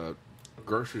me a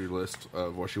grocery list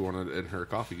of what she wanted in her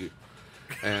coffee.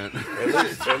 And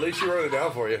At least she wrote it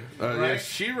down for you. yeah,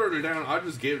 she wrote it down. I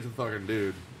just gave it to the fucking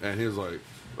dude. And he was like,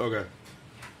 okay.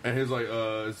 And he was like,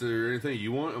 is there anything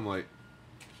you want? I'm like,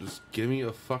 just give me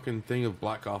a fucking thing of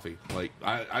black coffee. Like,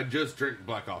 I just drink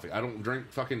black coffee. I don't drink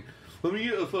fucking... Let me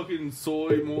get a fucking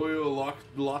soy mocha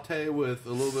latte with a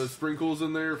little bit of sprinkles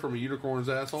in there from a unicorn's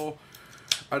asshole.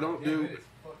 I don't do...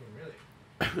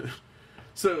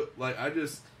 So, like, I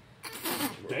just...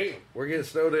 Damn. We're getting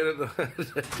snowed in at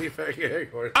the T-Fac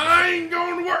headquarters. I ain't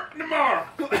going to work tomorrow.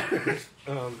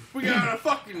 We got a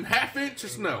fucking half-inch of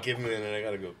snow. Give me a minute, I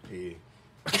gotta go pee.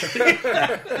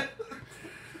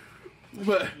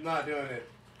 But Not doing it.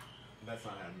 That's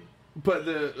not happening. but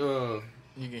the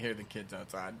You can hear the kids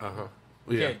outside. Uh-huh.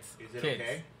 yeah. Kids. Is it Kids.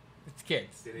 okay? It's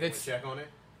kids. Did anyone It's check on it?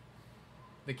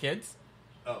 the kids?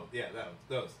 Oh, yeah,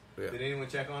 those. Yeah. Did anyone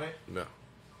check on it? No.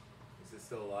 Is it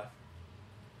still alive?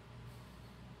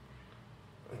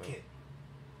 The kid.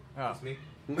 Oh, It's me?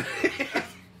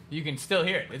 you can still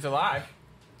hear it. It's alive.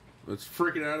 It's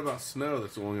freaking out about snow.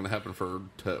 That's only going to happen for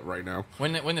right now.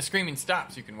 When the screaming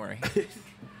stops, you can worry.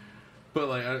 But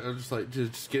like, I was just like,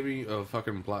 just give me a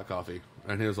fucking black coffee.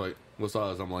 And he was like, "What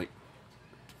size?" I'm like,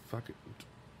 "Fucking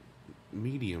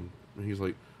medium." And he's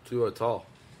like, Too tall.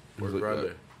 he's Or like,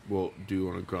 grande. "Well, do you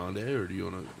want a grande or do you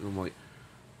want a?" I'm like,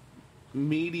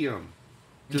 "Medium."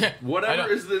 Just Yeah, I whatever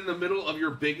don't- is in the middle of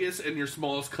your biggest and your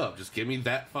smallest cup. Just give me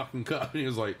that fucking cup. And he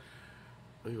was like,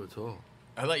 Too tall.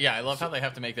 I love how they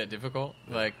have to make that difficult.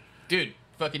 Like, dude,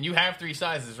 fucking, you have 3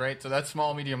 sizes, right? So that's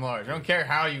small, medium, large. I don't care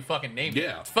how you fucking name it.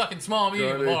 Yeah. It's fucking small,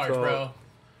 medium, Grande, large, tall. bro.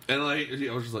 and like,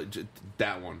 I was just like,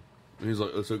 that one. And he's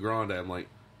like, "It's a grande." I'm like,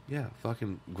 "Yeah,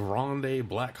 fucking grande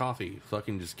black coffee.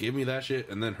 Fucking just give me that shit."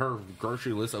 And then her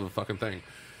grocery list of a fucking thing.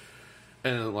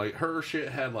 And like her shit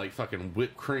had like fucking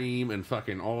whipped cream and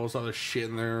fucking all this other shit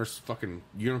in there, fucking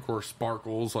unicorn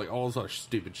sparkles, like all this other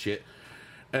stupid shit.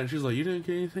 And she's like, "You didn't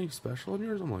get anything special in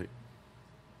yours?" I'm like,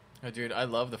 Oh, dude, I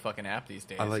love the fucking app these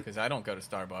days I like- because I don't go to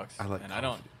Starbucks. I like and I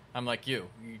don't. coffee. I'm like you.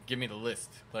 You give me the list.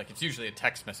 Like, it's usually a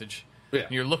text message. Yeah.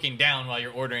 And you're looking down while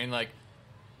you're ordering. Like,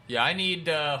 yeah, I need.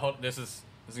 This is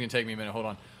gonna take me a minute. Hold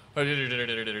on.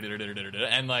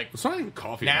 And like "It's not even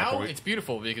coffee." at that now, point. it's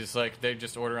beautiful because like they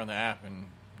just order on the app and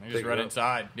they just Pick run it up.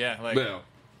 inside. Yeah, like Yeah.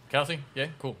 Kelsey. Yeah,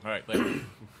 cool. All right, later.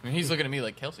 And he's looking at me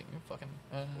like, Kelsey, you fucking.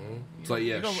 It's like,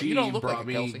 yeah, you she don't look brought like a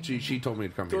me. Kelsey. She told me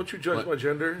to come here. Don't you judge But- my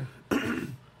gender, Yeah,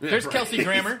 There's right. Kelsey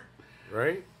Grammer.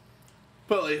 right?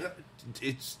 But like,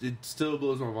 it still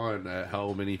blows my mind at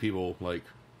how many people like.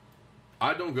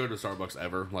 I don't go to Starbucks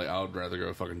ever. Like, I would rather go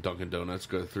to fucking Dunkin' Donuts,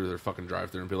 go through their fucking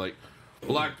drive-thru and be like,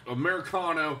 "Black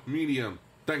Americano, medium,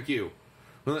 thank you."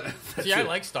 That's See, I it.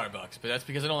 like Starbucks, but that's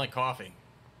because I don't like coffee.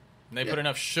 And they Yeah. put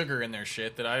enough sugar in their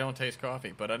shit that I don't taste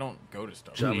coffee, but I don't go to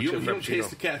Starbucks. Java You chip don't frappuccino. taste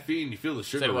the caffeine. You feel the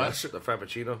sugar Say what? rush. The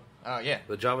Frappuccino. Oh, yeah.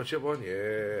 The Java chip one?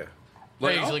 Yeah.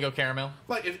 Like, I usually I'll- go caramel.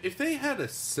 Like, if they had a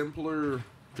simpler,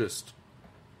 just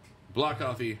black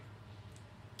coffee,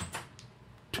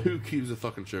 2 cubes of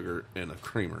fucking sugar, and a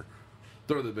creamer,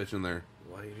 throw the bitch in there.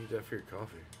 Why do you need that for your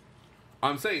coffee?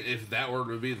 I'm saying if that were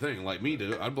to be the thing, like me,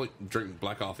 dude, I'd like drink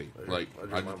black coffee. Like I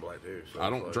drink mine black too. So I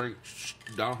it's don't like- drink.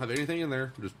 I don't have anything in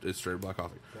there. Just it's straight black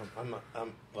coffee.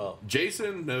 Well,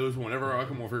 Jason knows whenever I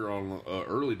come over here on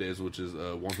early days, which is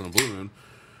once in a blue moon.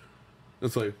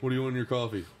 It's like, what do you want in your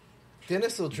coffee?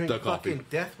 Dennis will drink The coffee. fucking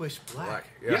Death Wish Black. black.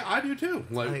 Yeah, Yeah. I do too.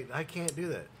 Like, I can't do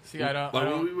that. See, I don't. like I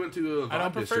when don't, we went to a I don't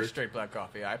vibe prefer district. straight black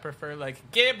coffee. I prefer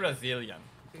like gay Brazilian.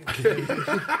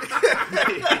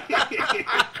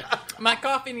 My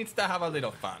coffee needs to have a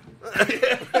little fun.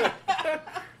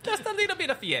 Just a little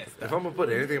bit of fiesta. If I'm gonna put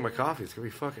anything in my coffee, it's gonna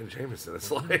be fucking Jameson. It's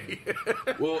like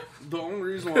Well, the only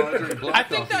reason why I drink black I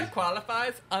think coffee. that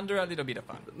qualifies under a little bit of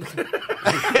fun.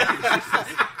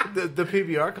 The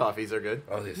PBR coffees are good.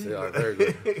 oh, they are very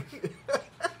good.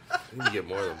 I need to get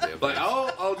more of them. Damn Like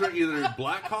things. I'll drink either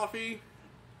black coffee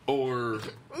or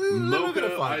little bit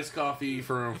of mocha fun. iced coffee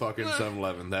from fucking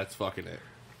 7-Eleven. That's fucking it.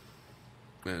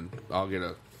 And I'll get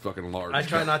a fucking large. I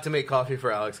try not to make coffee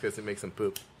for Alex because it makes him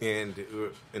poop. And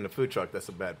in a food truck, that's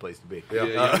a bad place to be. Yeah.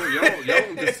 Y'all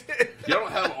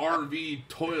don't have RV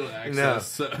toilet No, access.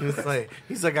 So. it's like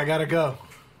he's like, I gotta go.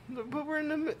 But we're in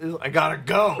the. I gotta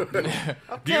go.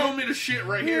 Do you want me to shit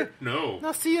right here? No.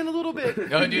 I'll see you in a a little bit.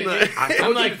 Oh, dude, I I'm told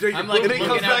you like, to take I'm your like And then he comes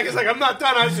looking back. out. It's like, I'm not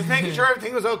done. I was just making sure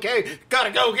everything was okay.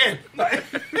 Gotta go again.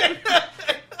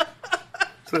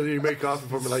 So you make coffee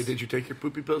for me? Like, did you take your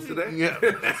poopy pills today? Yeah.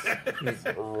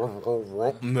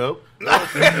 Nope.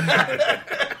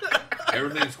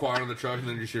 Everything's quiet in the truck, and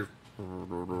then you hear.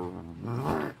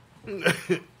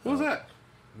 What was that?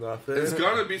 Nothing. It's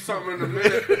gonna be something in a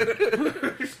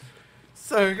minute.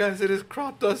 Sorry, guys. It has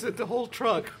cropped us at the whole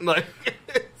trunk. Like,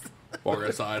 Walk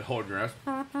outside, hold your ass.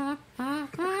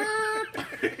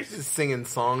 just singing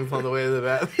songs on the way to the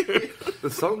bathroom. The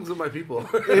songs of my people.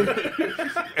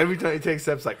 Every time he takes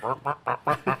steps, like. Walking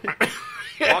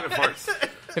farts.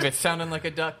 If it's sounding like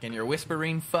a duck and you're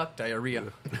whispering, fuck diarrhea.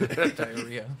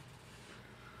 Diarrhea.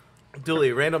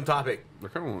 Dooley, random topic. I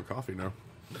kind of want coffee now.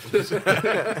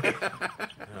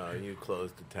 Oh, you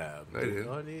closed the tab. I did.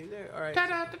 Oh, all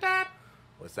right.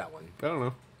 What's that one? I don't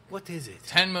know. What is it?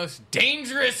 10 most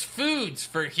dangerous foods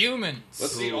for humans.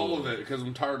 Let's eat all of it because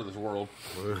I'm tired of this world.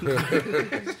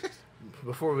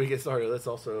 Before we get started, let's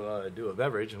also do a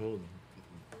beverage, and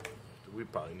we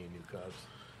probably need new cups.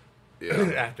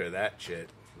 Yeah. After that shit.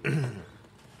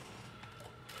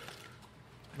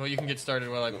 Well, you can get started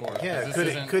while I pour. Yeah,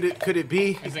 This could it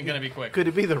be? Isn't going to be quick. Could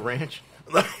it be the ranch?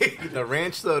 Like the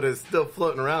ranch soda is still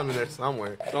floating around in there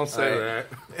somewhere. Don't say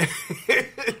that.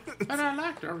 And I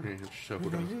like the ranch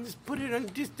soda. Just put it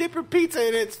on, just dip your pizza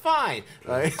in it, it's fine.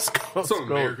 Some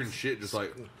American shit, just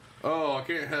like, oh, I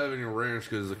can't have any ranch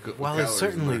because the While it calories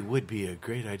certainly in there. would be a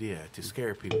great idea to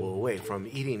scare people away from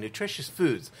eating nutritious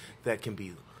foods that can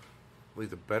be...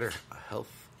 Lead to better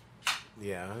health.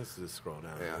 Yeah, let's just scroll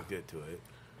down. Yeah. We'll get to it.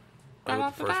 I know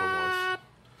what the first one was.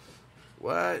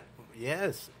 What?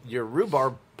 Yes, your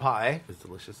rhubarb pie It's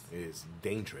delicious. is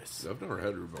dangerous. I've never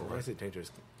had rhubarb. Why is it dangerous?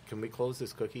 Can we close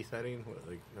this cookie setting? What,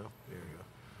 like, no? There we go.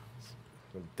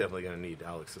 I'm definitely going to need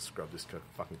Alex to scrub this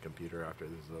fucking computer after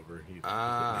this is over.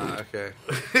 Okay.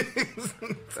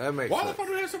 That makes Why the sense. fuck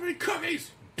do we have so many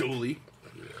cookies? Dooley.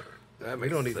 That We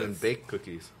makes don't sense. even bake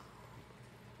cookies.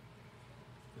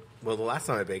 Well, the last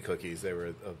time I baked cookies, they were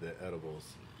of the edibles.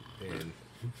 And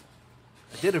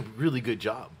I did a really good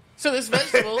job. So this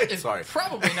vegetable is Sorry.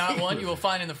 probably not one you will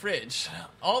find in the fridge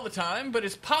all the time, but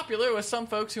it's popular with some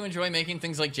folks who enjoy making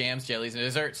things like jams, jellies, and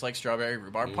desserts like strawberry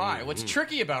rhubarb pie. What's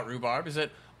tricky about rhubarb is that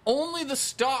only the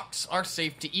stalks are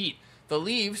safe to eat. The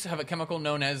leaves have a chemical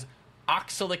known as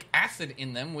oxalic acid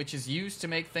in them, which is used to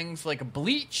make things like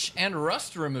bleach and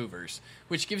rust removers,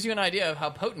 which gives you an idea of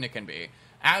how potent it can be.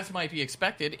 As might be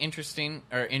expected,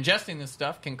 ingesting this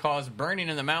stuff can cause burning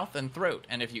in the mouth and throat,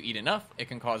 and if you eat enough, it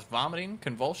can cause vomiting,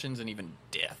 convulsions, and even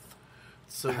death.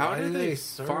 So How why did do they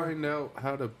serve- find out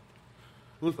how to...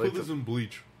 Let's Like put this in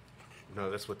bleach.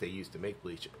 No, that's what they used to make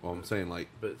bleach. Well, I'm saying, like...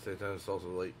 But at the same time, it's also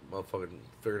like motherfucking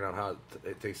figuring out how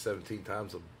it takes 17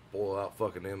 times to boil out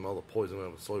fucking in all the poison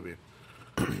out of a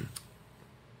soybean.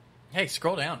 Hey,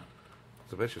 scroll down.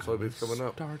 So eventually soybeans coming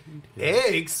up. Starting to...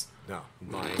 Eggs? No,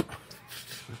 mine.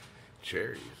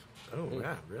 Cherries. Oh,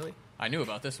 yeah, really? I knew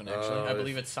about this one, actually. I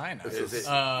believe it's cyanide. Is it?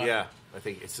 Uh, Yeah, I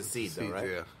think it's a seed, though, Seeds, right?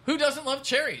 yeah. Who doesn't love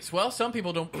cherries? Well, some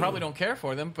people probably don't care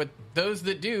for them, but those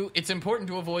that do, it's important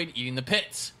to avoid eating the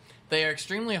pits. They are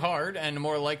extremely hard and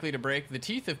more likely to break the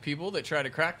teeth of people that try to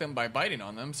crack them by biting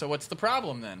on them. So what's the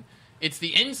problem then? It's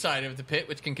the inside of the pit,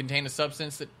 which can contain a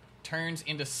substance that turns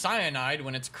into cyanide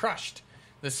when it's crushed.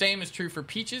 The same is true for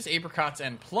peaches, apricots,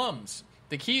 and plums.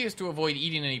 The key is to avoid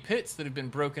eating any pits that have been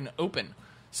broken open.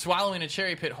 Swallowing a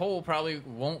cherry pit whole probably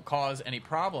won't cause any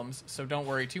problems, so don't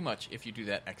worry too much if you do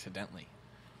that accidentally.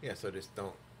 Yeah, so just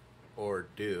don't, or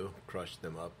do, crush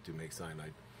them up to make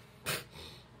cyanide.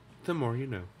 The more you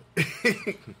know.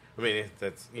 I mean,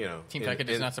 that's, you know... Team FatKid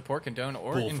does not support, condone,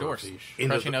 or Bull for a endorse fish.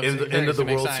 crushing up end cherries of the to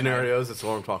make world cyanide. scenarios, that's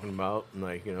what I'm talking about. And,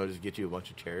 like, you know, just get you a bunch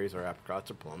of cherries or apricots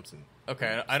or plums. And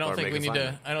Okay, I don't Start think we making need to.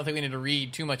 cyanide. I don't think we need to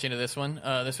read too much into this one.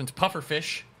 This one's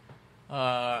pufferfish.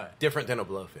 different than a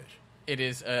blowfish. It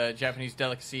is a Japanese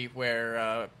delicacy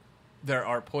where there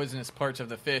are poisonous parts of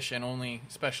the fish, and only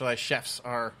specialized chefs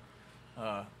are,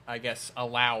 I guess,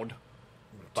 allowed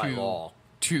By law.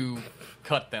 to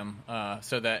cut them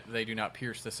so that they do not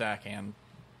pierce the sac and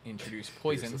introduce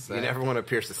poison. Pierce the You never want to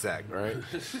pierce the sack, right?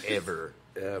 Ever.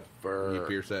 Ever. You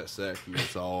pierce that sack,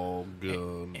 it's all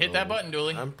good. Hit that button,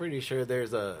 Dooley. I'm pretty sure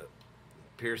there's a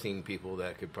piercing people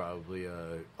that could probably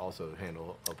also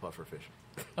handle a pufferfish.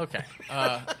 Okay.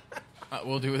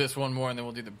 We'll do this one more, and then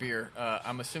we'll do the beer.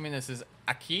 I'm assuming this is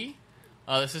Aki.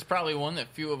 This is probably one that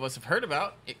few of us have heard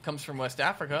about. It comes from West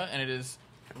Africa, and it is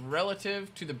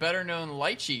relative to the better-known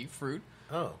lychee fruit,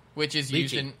 Oh. which is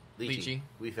used in lychee,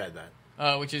 We've had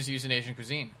that. which is used in Asian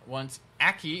cuisine. Once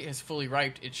Aki is fully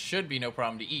ripe, it should be no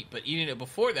problem to eat, but eating it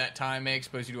before that time may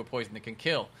expose you to a poison that can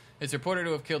kill. It's reported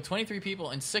to have killed 23 people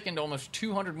and sickened almost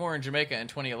 200 more in Jamaica in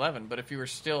 2011, but if you are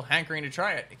still hankering to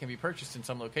try it, it can be purchased in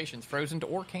some locations, frozen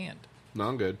or canned. No,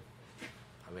 I'm good.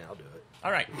 I mean, I'll do it.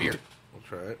 All right, beer. We'll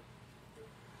try it.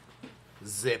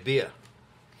 The beer.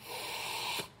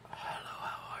 Hello,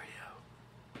 how are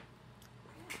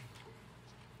you?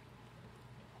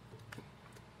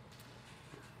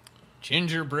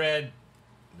 Gingerbread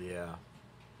Yeah.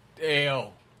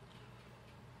 ale.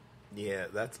 Yeah,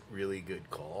 that's a really good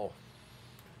call.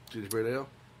 Gingerbread ale?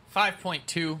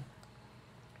 5.2.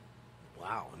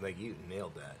 Wow, like you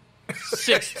nailed that.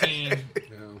 16. Yeah.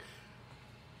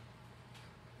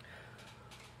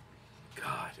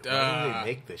 God, why do they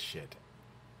make this shit?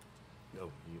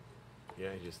 No,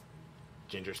 just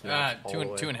ginger snaps. all the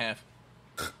way.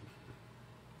 2.5.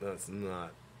 That's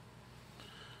not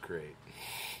great.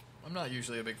 I'm not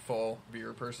usually a big fall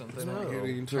beer person. They No. don't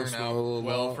Getting to turn smell out a little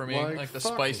well for me. Like the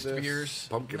fuck spiced this. beers.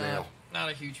 Pumpkin ale. Not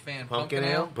a huge fan. Pumpkin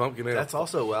ale? Pumpkin ale. That's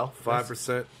also well.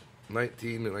 5%,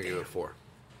 19, and I give it a 4.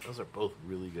 Those are both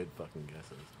really good fucking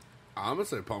guesses. I'm gonna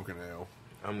say pumpkin ale.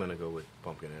 I'm gonna go with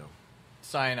pumpkin ale.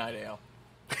 Cyanide ale.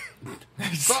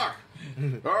 Fuck.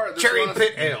 All right, this Cherry last-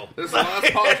 pit ale. This is the last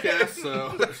podcast,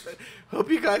 so Hope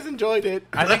you guys enjoyed it.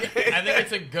 I think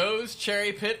it's a Goes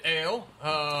Cherry Pit Ale.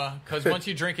 Because once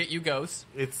you drink it, you goes.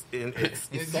 It's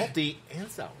salty and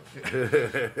sour.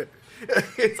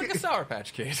 It's like a Sour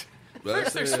Patch Kid.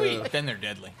 that's First they're sweet, then they're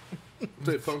deadly.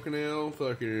 Say pumpkin ale,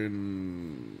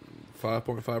 fucking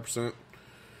 5.5%,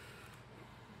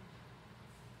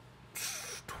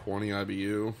 20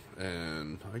 IBU,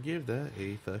 and I give that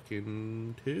a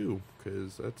fucking 2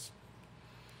 because that's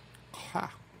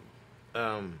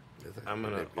I'm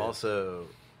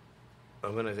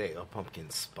gonna say a pumpkin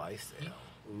spice ale.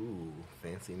 Ooh,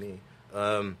 fancy me.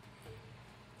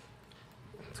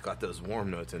 It's got those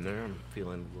warm notes in there. I'm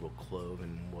feeling a little clove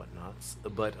and whatnots.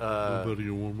 But better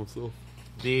you warm myself.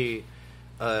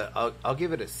 I'll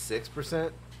give it a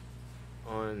 6%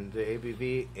 on the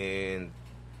ABV and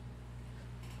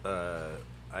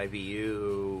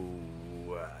IBU.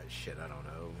 Shit, I don't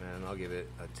know, man. I'll give it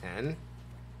a 10.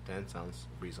 10 sounds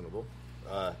reasonable.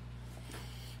 I'm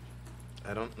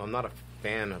not a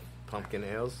fan of pumpkin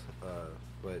ales,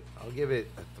 but I'll give it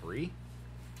a 3.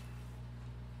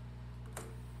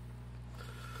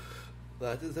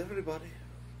 That is everybody.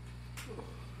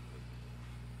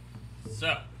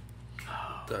 So,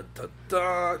 Da, da,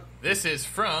 da. this is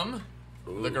from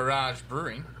the Garage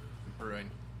Brewing.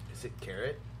 Is it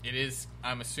carrot? It is,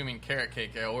 I'm assuming, carrot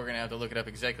cake ale. We're going to have to look it up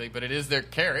exactly, but it is their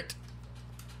carrot.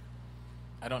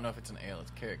 I don't know if it's an ale.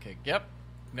 It's carrot cake. Yep.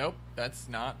 Nope. That's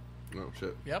not. Oh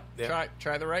shit. Yep. Yep.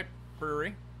 Try the right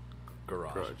brewery.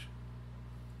 Garage.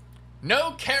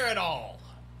 No carrot all.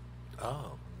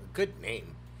 Oh, good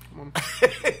name. Come on.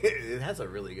 It has a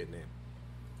really good name.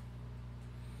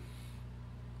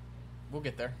 We'll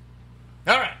get there.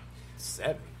 All right.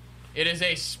 7. It is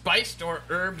a spiced or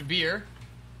herbed beer.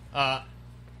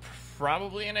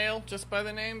 Probably an ale just by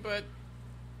the name, but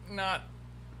not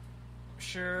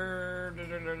sure.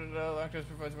 Lactose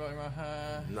provides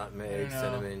about Nutmeg,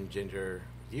 cinnamon, ginger.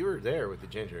 You were there with the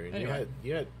ginger. And Anyway.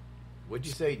 you had, what'd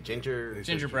you say?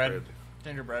 gingerbread.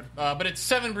 But it's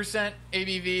 7%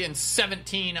 ABV and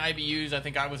 17 IBUs. I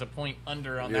think I was a point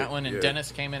under on that one, and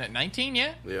Dennis came in at 19.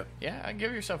 Yeah, Yeah.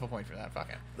 Give yourself a point for that. Fuck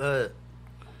it.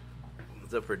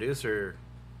 The producer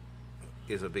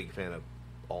is a big fan of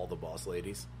all the Boss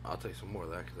Ladies. I'll take some more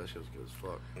of that because that shit's good as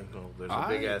fuck. There's a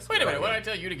big ass. Wait a minute. What did I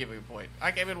tell you to give me a point?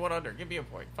 I gave it one under. Give me a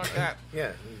point. Fuck that.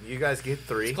 Yeah, you guys get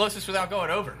 3. It's closest without going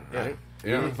over. Yeah.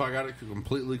 Even if I got it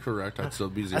completely correct, I'd still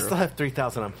be 0. I still have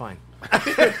 3,000. I'm fine.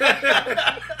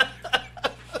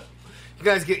 You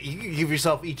guys you can give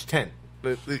yourself each 10.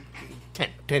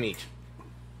 10 each.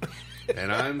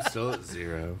 And I'm still at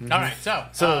 0. All right.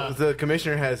 So The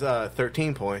commissioner has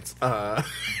 13 points.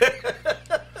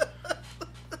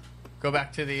 go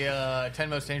back to the 10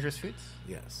 most dangerous foods.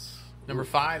 Yes. Number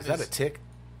 5 Is that a tick?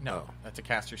 No, Oh. that's a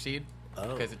castor seed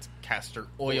Oh. because it's castor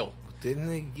oil. Didn't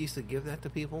they used to give that to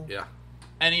people? Yeah.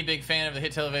 Any big fan of the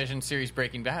hit television series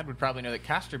Breaking Bad would probably know that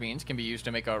castor beans can be used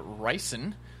to make a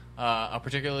ricin, a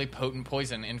particularly potent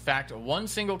poison. In fact, one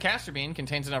single castor bean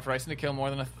contains enough ricin to kill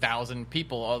more than 1,000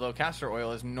 people, although castor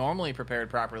oil is normally prepared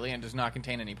properly and does not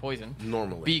contain any poison.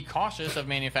 Normally. Be cautious of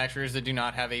manufacturers that do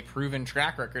not have a proven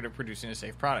track record of producing a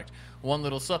safe product. One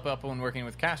little slip-up when working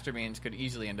with castor beans could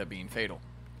easily end up being fatal.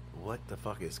 What the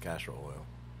fuck is castor oil?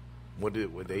 What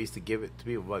they used to give it to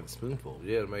people by the spoonful?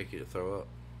 Yeah, to make you throw up.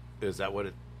 Is that what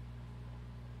it?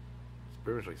 It's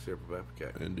pretty much like syrup of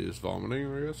apricot. Induced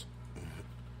vomiting, I guess.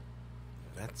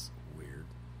 That's weird.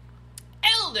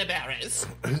 Elderberries!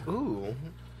 Ooh.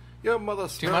 Your mother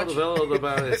smelled much? of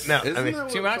elderberries. No, Isn't I mean- that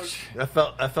Too what much?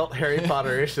 I felt Harry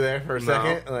Potter-ish there for a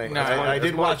second. Like, No, I that's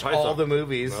did Monty watch Python. all the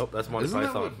movies. Nope, that's Monty Isn't that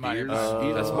Python. what deers Monty-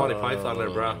 eat? That's Monty Python there,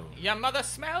 bro. Your mother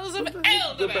smells of the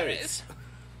elderberries.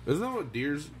 Isn't that what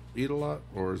deers eat a lot?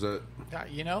 Or is that...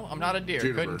 I'm not a deer.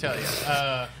 Juniper. Couldn't tell you.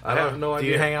 I have no Do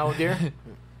idea. you hang out with deer?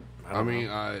 I mean,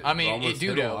 it do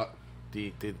hit a though. lot.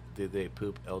 Did they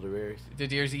poop elderberries? Do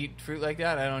deers eat fruit like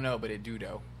that? I don't know, but it do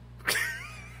though.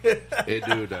 It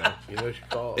do, though. You know what you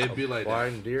call It'd a be like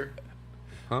blind deer?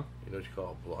 Huh? You know what you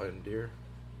call a blind deer?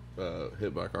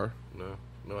 Hit by a car.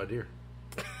 No idea.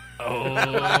 Oh,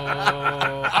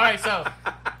 all right. So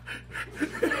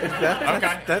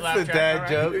That's the Laugh track, dad all right.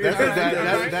 joke. That's Yeah, the dad.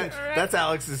 all right, That's, all right. that's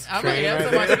Alex's I'm train yeah, right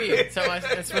that's my there. speed.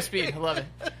 That's my speed. I love it.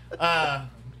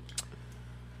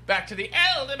 back to the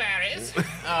elderberries.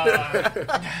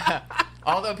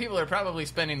 Although people are probably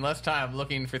spending less time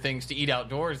looking for things to eat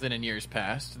outdoors than in years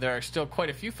past, there are still quite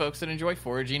a few folks that enjoy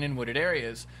foraging in wooded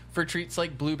areas for treats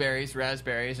like blueberries,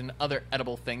 raspberries, and other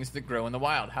edible things that grow in the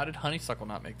wild. How did honeysuckle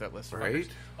not make that list? Right.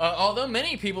 Although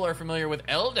many people are familiar with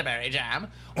elderberry jam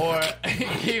or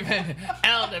even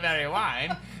elderberry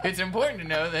wine, it's important to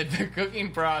know that the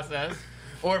cooking process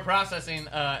or processing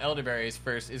elderberries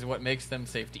first is what makes them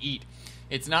safe to eat.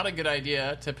 It's not a good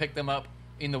idea to pick them up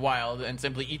in the wild and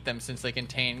simply eat them, since they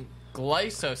contain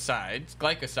glycosides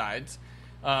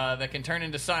that can turn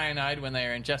into cyanide when they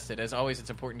are ingested. As always, it's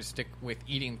important to stick with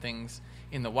eating things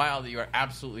in the wild that you are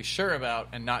absolutely sure about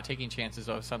and not taking chances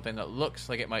of something that looks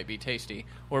like it might be tasty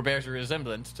or bears a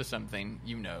resemblance to something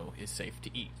you know is safe to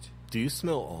eat. Do you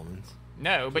smell almonds?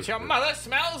 No, but your mother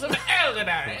smells of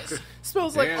elderberries.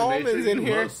 Smells like almonds in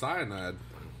here. Love cyanide.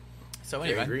 So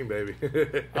Yeah, anyway, green baby.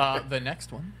 the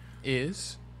next one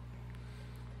is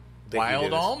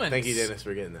wild almonds. Thank you, Dennis,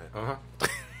 for getting that.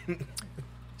 Uh-huh.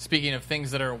 Speaking of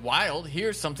things that are wild,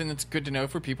 here's something that's good to know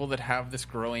for people that have this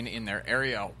growing in their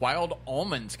area. Wild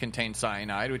almonds contain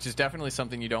cyanide, which is definitely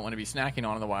something you don't want to be snacking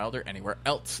on in the wild or anywhere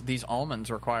else. These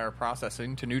almonds require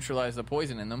processing to neutralize the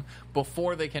poison in them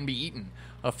before they can be eaten.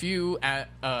 As few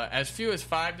as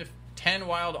 5 to 10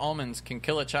 wild almonds can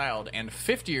kill a child, and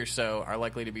 50 or so are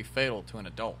likely to be fatal to an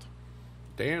adult.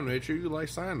 Damn, nature, you like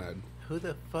cyanide. Who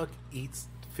the fuck eats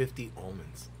 50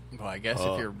 almonds? Well, I guess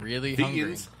if you're really hungry.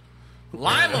 Vegans.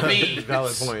 Lima beans!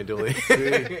 Valid point, Dooley.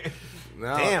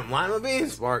 Now, Damn, lima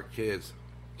beans? smart kids.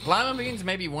 Lima beans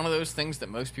may be one of those things that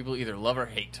most people either love or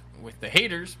hate, with the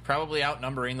haters probably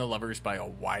outnumbering the lovers by a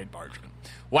wide margin.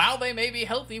 While they may be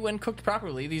healthy when cooked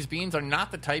properly, these beans are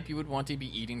not the type you would want to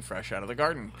be eating fresh out of the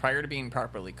garden. Prior to being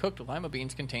properly cooked, lima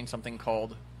beans contain something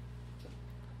called...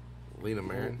 Lena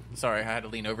Marin. Sorry, I had to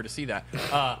lean over to see that.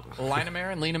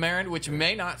 Linamarin, which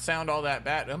may not sound all that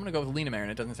bad. I'm going to go with Linamarin.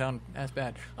 It doesn't sound as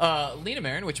bad.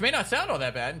 Linamarin, which may not sound all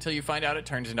that bad until you find out it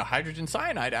turns into hydrogen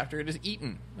cyanide after it is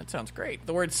eaten. That sounds great.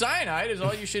 The word cyanide is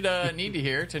all you should need to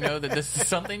hear to know that this is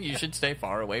something you should stay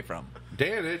far away from.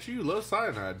 Damn, nature, you love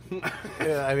cyanide.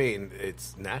 Yeah, I mean,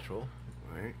 it's natural.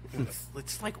 Right?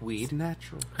 It's like weed. It's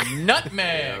natural.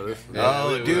 Nutmeg!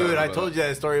 Oh, dude, I told you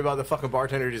that story about the fucking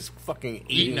bartender just fucking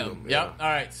Eating them. Yep. All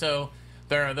right, so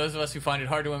there are those of us who find it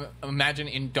hard to imagine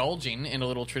indulging in a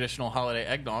little traditional holiday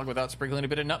eggnog without sprinkling a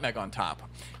bit of nutmeg on top.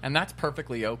 And that's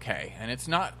perfectly okay. And it's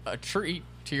not a treat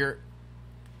to your...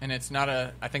 And it's not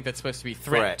a... I think that's supposed to be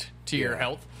threat to your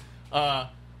health.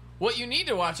 What you need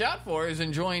to watch out for is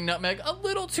enjoying nutmeg a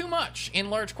little too much.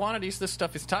 In large quantities, this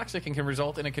stuff is toxic and can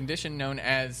result in a condition known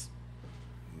as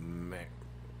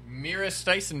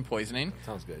myristicin poisoning.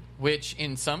 Sounds good. Which,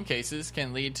 in some cases,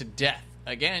 can lead to death.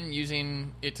 Again,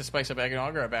 using it to spice up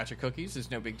eggnog or a batch of cookies is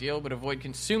no big deal, but avoid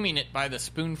consuming it by the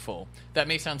spoonful. That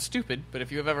may sound stupid, but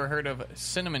if you have ever heard of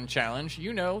cinnamon challenge,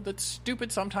 you know that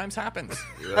stupid sometimes happens.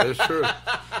 That is true.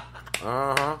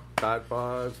 Uh-huh. Tide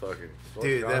Pods, fucking...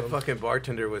 Dude, that fucking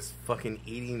bartender was fucking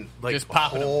eating like Just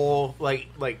popping whole, like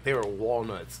they were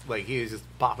walnuts. Like he was just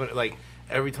popping it. Like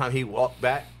every time he walked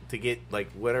back to get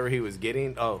like whatever he was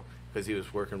getting. Oh, because he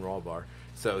was working raw bar,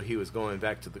 so he was going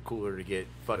back to the cooler to get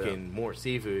fucking more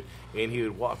seafood. And he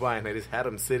would walk by, and I just had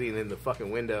him sitting in the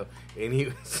fucking window, and he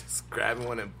was just grabbing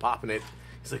one and popping it.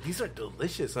 He's like, "These are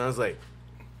delicious." And I was like,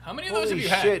 How many of those have "Holy you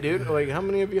had? shit, dude! Like, how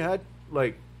many have you had?"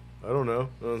 Like, I don't know.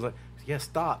 And I was like, "Yeah,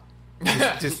 stop."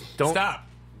 Just don't Stop.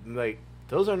 Like,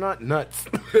 those are not nuts.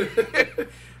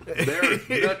 They're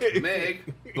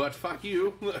nutmeg, but fuck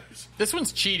you. This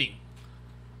one's cheating.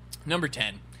 Number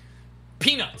 10.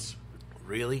 Peanuts.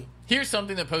 Really? Here's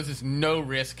something that poses no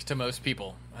risk to most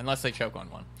people, unless they choke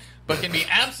on one, but can be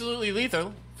absolutely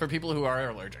lethal for people who are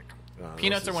allergic.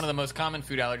 Peanuts are one of the most common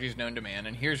food allergies known to man,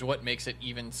 and here's what makes it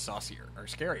even saucier, or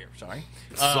scarier, sorry.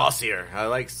 Saucier. I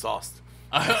like sauced.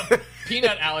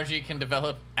 Peanut allergy can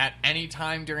develop at any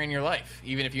time during your life,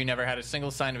 even if you never had a single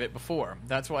sign of it before.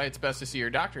 That's why it's best to see your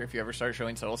doctor if you ever start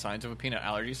showing subtle signs of a peanut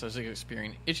allergy, such as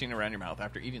experiencing itching around your mouth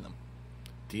after eating them.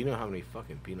 Do you know how many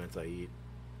fucking peanuts I eat?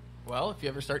 Well, if you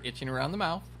ever start itching around the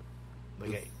mouth,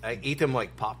 Like, I eat them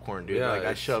like popcorn, dude. Yeah, Like,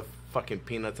 I it's- shove fucking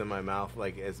peanuts in my mouth,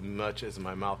 like, as much as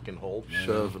my mouth can hold.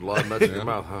 Shoves a lot of nuts in your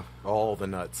mouth, huh? All the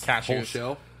nuts. cashews, Whole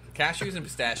shell. cashews and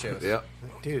pistachios. Yep.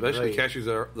 Dude, Especially like- cashews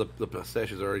are the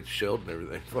pistachios are already shelled and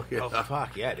everything. Fuck yeah. Oh,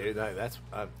 fuck, yeah, dude. That's...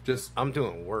 Just I'm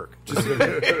doing work.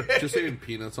 just saying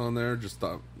peanuts on there. Just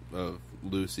thought of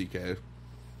Louis C.K.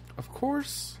 Of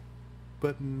course,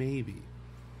 but maybe.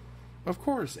 Of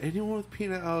course, anyone with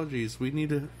peanut allergies, we need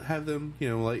to have them. You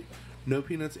know, like no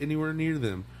peanuts anywhere near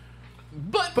them.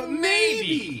 But But maybe.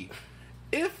 maybe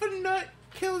if a nut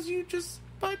kills you just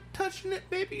by touching it,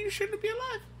 maybe you shouldn't be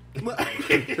alive.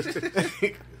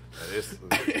 That is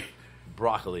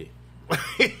broccoli.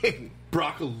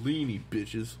 Broccolini,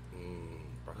 bitches.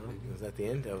 Was that the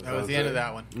end? That was the end of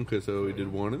that one. Okay, so we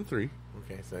did 1 and 3.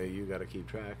 Okay, so you got to keep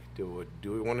track. Do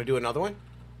we want to do another one?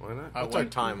 Why not? What's our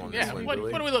time on this Yeah, one? what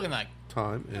Dooley? are we looking like?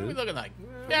 Time What are we is looking like?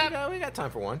 We got time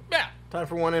for one. Yeah. Time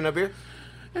for one and a beer.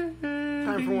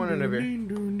 Time for one and a beer.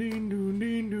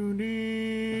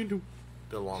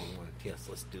 The long one. Yes,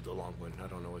 let's do the long one. I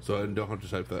don't know what. so I don't have to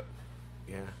type that.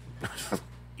 Yeah.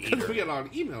 Because we get on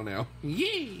email now.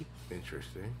 Yay!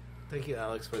 Interesting. Thank you,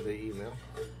 Alex, for the email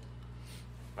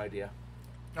idea.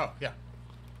 Oh, yeah.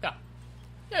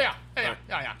 Yeah.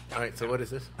 All right, so what is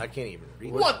this? I can't even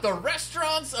read. What the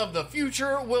restaurants of the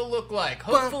future will look like.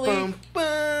 Hopefully,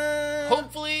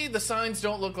 hopefully the signs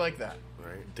don't look like that.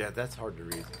 Right, Dad, that's hard to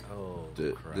read. Oh,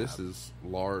 crap. This is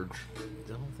large.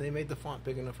 They made the font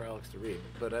big enough for Alex to read,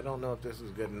 but I don't know if this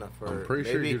is good enough for. I'm pretty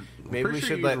sure you- I'm maybe pretty we sure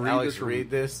should you let can read Alex this from- read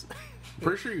this.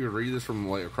 Pretty sure you can read this from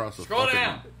like across the Scroll fucking-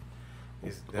 down.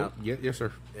 Now, Yes,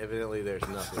 sir. evidently, there's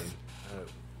nothing.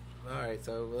 All right,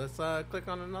 so let's click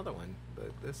on another one. But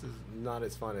this is not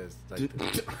as fun as like.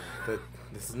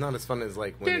 This is not as fun as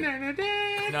like when.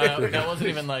 No, that wasn't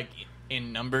even like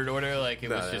in numbered order. Like it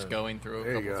was No, just no. going through a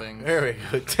There you couple go. things. There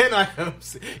we go. 10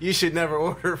 items you should never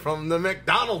order from the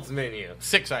McDonald's menu.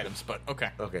 6 items, but okay.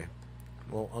 Okay.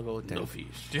 Well, I'll go with 10. No fees.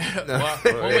 Well,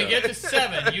 when we get to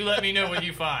 7, you let me know what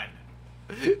you find.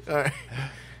 All right.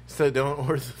 So don't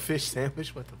order the fish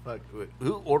sandwich. What the fuck?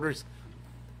 Who orders?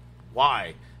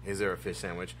 Why is there a fish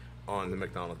sandwich on the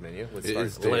McDonald's menu? It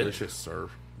is delicious, sir.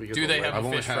 Because Do of they the have I've a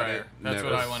only fish had fryer? it That's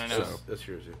what never, I want to know. so- That's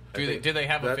yours. Yeah. Do they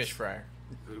have a that's- fish fryer?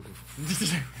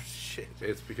 Shit.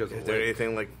 It's because Is of there Lent.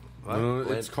 anything like? No,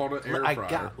 Lent? it's called an air I fryer.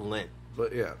 got lint.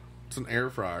 But yeah, It's an air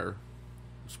fryer.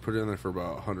 Just put it in there for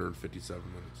about 157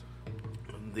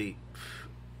 minutes.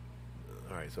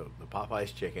 All right. So the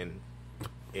Popeyes chicken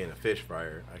in a fish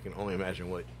fryer. I can only imagine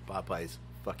what Popeyes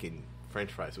fucking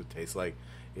French fries would taste like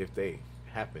if they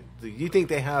happened. Do you think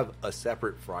they have a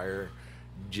separate fryer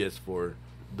just for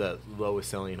the lowest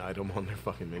selling item on their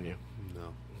fucking menu?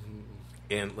 No.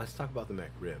 And let's talk about the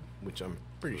McRib, which I'm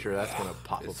pretty sure that's going to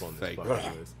pop It's up on this fake.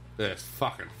 fucking list. It's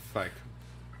fucking fake.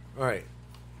 All right.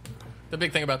 The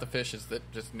big thing about the fish is that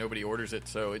just nobody orders it,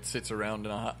 so it sits around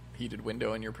in a hot, heated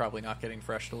window, and you're probably not getting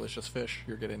fresh, delicious fish.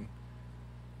 You're getting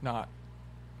not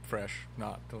fresh,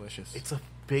 not delicious. It's a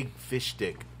big fish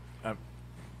stick. Yeah.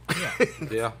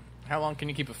 yeah. How long can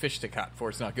you keep a fish stick hot before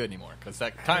it's not good anymore? Because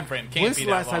that time frame can't When's be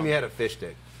the that last long. time you had a fish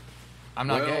stick? I'm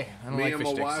not Well, gay. I don't me like and fish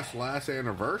my sticks. wife's last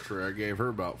anniversary, I gave her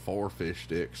about 4 fish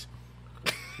sticks.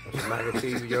 Some mac and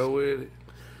cheese to go with it.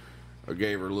 I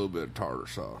gave her a little bit of tartar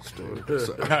sauce too.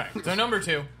 So. All right, so number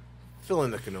 2. Fill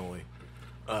in the cannoli.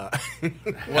 Well,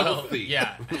 Healthy.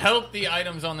 yeah, healthy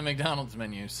items on the McDonald's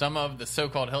menu. Some of the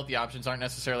so-called healthy options aren't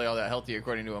necessarily all that healthy,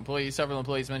 according to employees. Several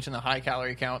employees mentioned the high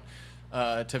calorie count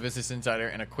to Business Insider,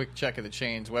 and a quick check of the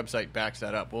chain's website backs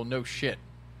that up. Well, no shit.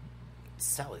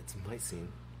 Salads might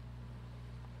seem.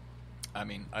 I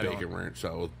mean, I Bacon don't. ranch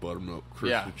salad with buttermilk,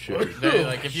 crispy Yeah, chicken.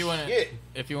 like if you want Shit.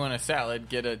 a salad,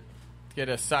 get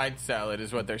a side salad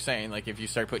is what they're saying. Like if you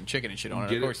start putting chicken and shit on it,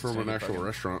 Get of it course it's from gonna an be actual fucking-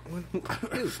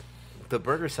 restaurant. Dude, the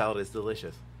burger salad is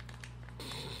delicious.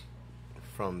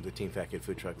 From the Team Fat Kid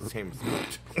food truck. Same.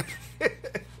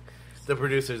 The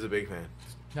producer's a big fan.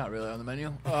 Not really on the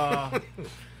menu.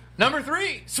 Number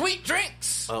 3, sweet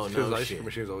drinks. Oh Because no the ice shit. cream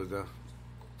machine's always down.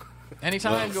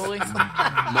 Anytime, Dooley.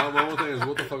 My one thing is,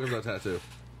 what the fuck is that tattoo?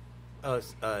 Oh,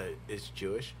 it's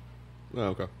Jewish. Oh,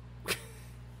 okay.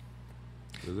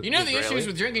 Is it? You know the Israeli? issues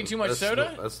with drinking too much That's-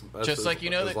 soda? That's Just like you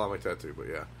know that- Islamic tattoo, but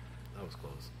yeah. That was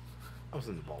close. I was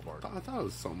in the ballpark. I thought it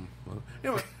was something.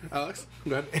 Anyway, Alex,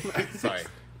 go ahead. Sorry.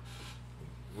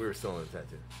 We were still on the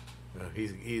tattoo.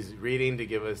 He's reading to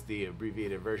give us the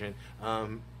abbreviated version.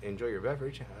 Enjoy your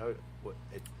beverage.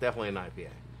 It's definitely an IPA.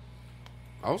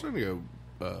 I was going to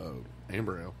go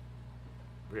amber ale.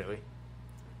 Really?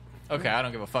 Okay, I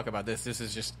don't give a fuck about this. This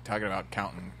is just talking about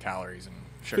counting calories and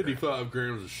sugar. 55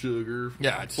 grams of sugar.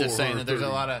 Yeah, it's just saying that there's a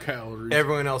lot of- 430 calories.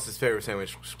 Everyone else's favorite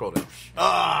sandwich. Scroll down.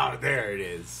 Ah, there it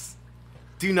is.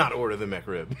 Do not order the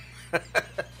McRib.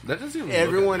 That doesn't even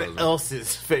Everyone look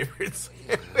else's favorites.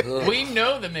 We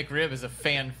know the McRib is a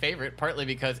fan favorite, partly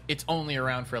because it's only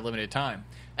around for a limited time.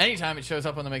 Anytime it shows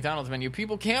up on the McDonald's menu,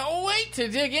 people can't wait to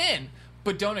dig in.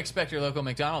 But don't expect your local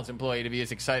McDonald's employee to be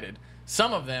as excited.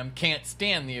 Some of them can't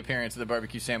stand the appearance of the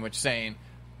barbecue sandwich, saying,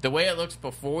 the way it looks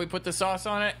before we put the sauce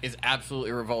on it is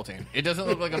absolutely revolting. It doesn't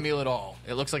look like a meal at all.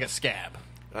 It looks like a scab.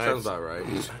 Sounds about right.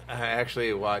 I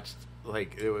actually watched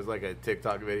like it was like a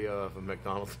TikTok video of a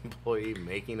McDonald's employee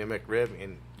making a McRib,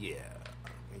 and yeah,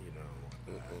 you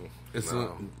know, It's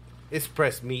No. it's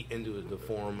pressed meat into the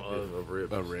form of A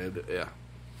rib. a rib. Yeah.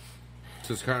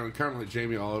 So it's kind of like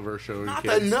Jamie Oliver showing not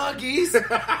kids. the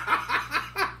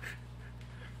nuggies.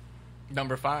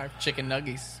 Number 5, chicken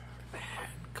nuggies.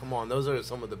 Come on, those are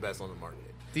some of the best on the market.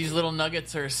 These little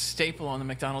nuggets are a staple on the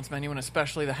McDonald's menu, and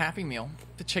especially the Happy Meal.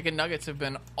 The chicken nuggets have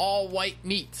been all white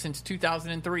meat since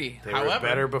 2003. They However, were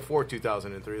better before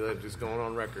 2003. That's just going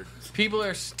on record. people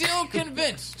are still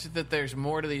convinced that there's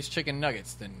more to these chicken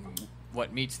nuggets than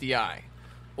what meets the eye.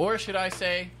 Or should I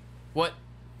say, what...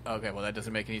 Okay, well, that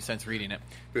doesn't make any sense reading it.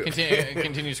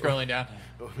 Continue scrolling down.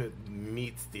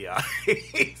 Meets the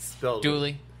eye. Spelled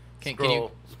Dooley, can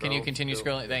you continue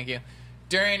scroll. scrolling? Thank you.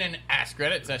 During an Ask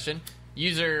Reddit session,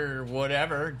 user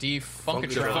whatever,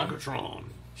 Funkatron.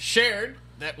 shared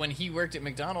that when he worked at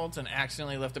McDonald's and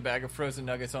accidentally left a bag of frozen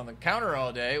nuggets on the counter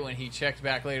all day, when he checked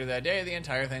back later that day, the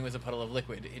entire thing was a puddle of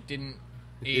liquid. It didn't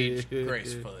age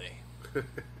gracefully.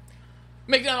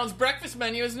 McDonald's breakfast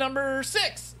menu is number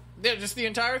 6. Just the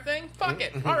entire thing? Fuck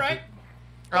it. All right.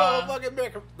 Fucking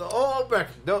breakfast. The whole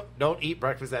breakfast. Don't eat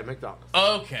breakfast at McDonald's.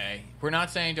 Okay. We're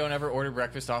not saying don't ever order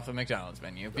breakfast off the McDonald's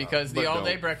menu, because the but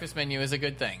all-day don't. breakfast menu is a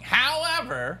good thing.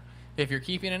 However, if you're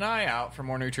keeping an eye out for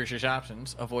more nutritious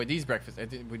options, avoid these breakfasts.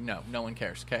 No one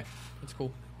cares, okay? It's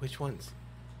cool. Which ones?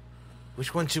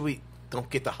 Which one should we? Don't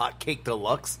get the hot cake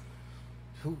deluxe.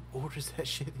 Who orders that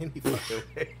shit any fucking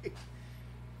way?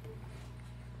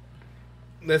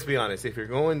 Let's be honest. If you're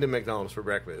going to McDonald's for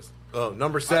breakfast,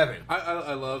 number 7,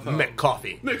 I love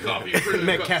McCoffee, McCoffee,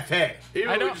 McCafe, Even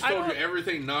I though we don't- just I told you don't-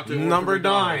 everything not to order number from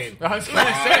McDonald's. 9. I was going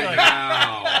to say, like,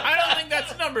 Wow. I don't think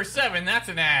that's number 7. That's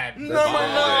an ad. Number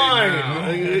Wow.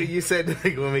 9. You said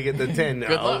like, when we get to 10 now.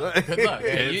 Good luck. Good luck.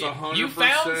 It's You 100%.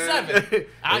 found 7.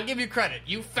 I'll give you credit.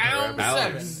 You found 7.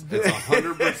 Alex, it's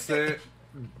 100%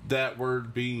 that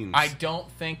word beans. I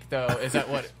don't think, though, is that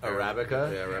what...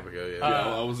 Arabica. Yeah, Arabica, Yeah,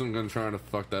 yeah. I wasn't going to try to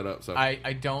fuck that up. So I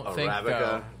don't think, Arabica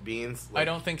though... beans. I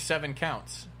don't think 7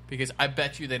 counts, because I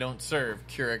bet you they don't serve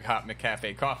Keurig Hot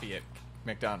McCafe coffee at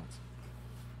McDonald's.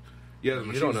 yeah, the You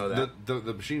machine's, don't know that.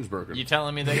 The machine's broken. You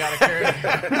telling me they got a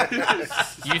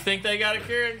Keurig? You think they got a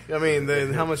Keurig? I mean,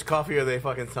 then how much coffee are they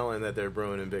fucking selling that they're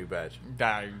brewing in big batch?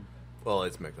 I- Well,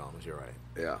 it's McDonald's. You're right.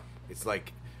 Yeah. It's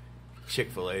like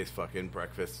Chick-fil-A's fucking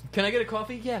breakfast. Can I get a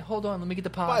coffee? Yeah, hold on. Let me get the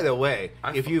pot. By the way,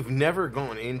 if you've never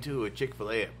gone into a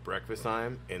Chick-fil-A at breakfast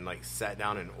time and like sat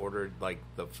down and ordered like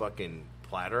the fucking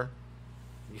platter,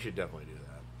 you should definitely do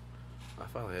that. I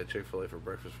finally had Chick-fil-A for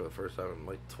breakfast for the first time in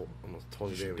like almost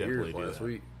 20 should damn years definitely do last that.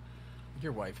 week.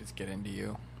 Your wife is getting to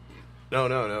you. No.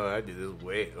 I did this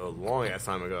way a long ass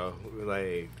time ago.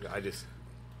 Like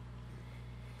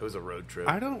it was a road trip.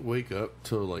 I don't wake up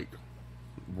till like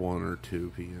 1 or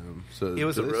 2 p.m. So It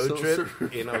was a do they road still trip,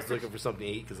 serve- and I was looking for something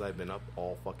to eat because I'd been up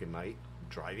all fucking night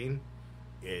driving.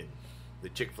 And the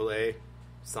Chick-fil-A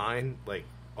sign, like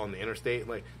on the interstate,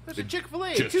 like there's a It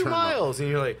Chick-fil-A just 2 turned on. miles, and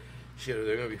you're like, shit, are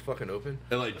they gonna be fucking open?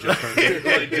 It like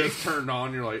just turned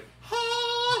on. You're like,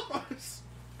 "Ah!"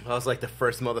 I was like the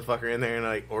first motherfucker in there, and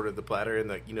I like, ordered the platter, and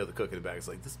like the cook in the back is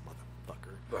like, this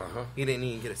motherfucker, Uh-huh. he didn't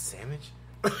even get a sandwich.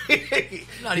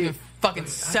 Not even fucking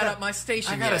set up my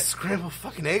station I gotta yet. scramble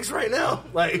fucking eggs right now.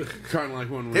 Like kind of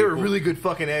like when they were really good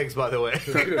fucking eggs, by the way.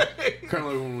 kind of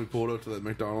like when we pulled up to that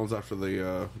McDonald's after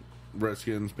the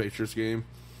Redskins Patriots game,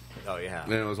 Oh yeah.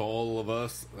 and it was all of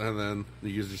us, and then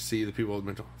you just see the people at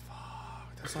McDonald's.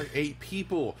 Fuck, that's like 8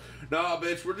 people. Nah,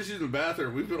 bitch, we're just using the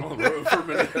bathroom. We've been on the road for a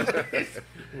minute.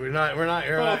 We're not.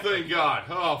 Oh, thank God.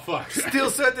 Oh, fuck. Still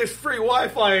said there's free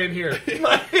Wi-Fi in here.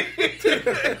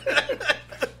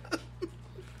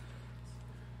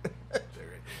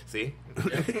 See?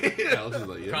 Yeah, Alex is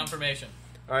like, yeah. Confirmation.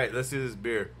 All right, let's do this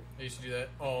beer. I used to do that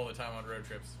all the time on road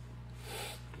trips.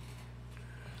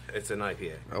 It's an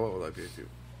IPA. I went with IPA too.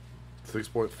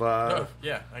 6.5, Oh,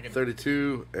 yeah, I can.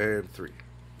 32, and 3.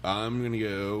 I'm going to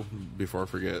go, before I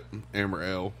forget, Amber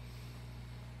Ale.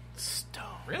 Stone.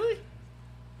 Really?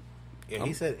 Yeah,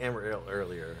 he said Amber Ale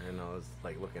earlier, and I was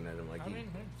like looking at him like, I mean,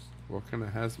 What kind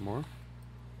of has more?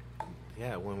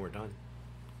 yeah, when we're done.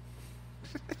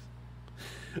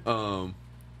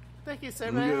 Thank you, sir.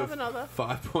 I'm May I gonna have go another?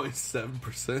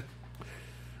 5.7%.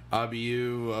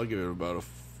 IBU, I'll give it about a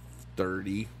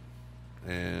 30.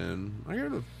 And I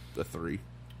give it a 3.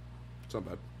 It's not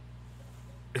bad.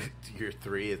 Your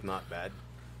 3 is not bad.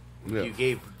 Yeah. You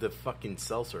gave the fucking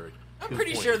seltzer. I'm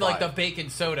pretty sure like the bacon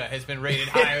soda has been rated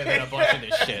higher than a bunch of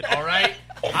this shit. All right,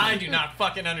 I do not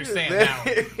fucking understand now.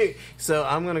 So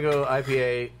I'm gonna go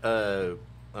IPA.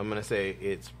 I'm gonna say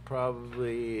it's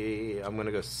probably. I'm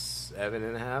gonna go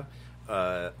 7.5.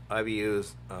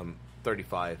 IBUs,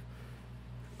 35.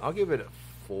 I'll give it a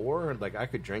 4. Like, I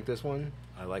could drink this one.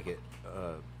 I like it.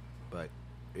 But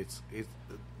it's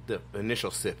the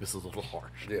initial sip is a little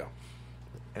harsh. Yeah.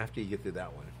 After you get through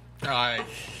that one. I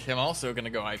am also going to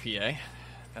go IPA.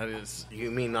 That is...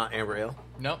 You mean not amber ale?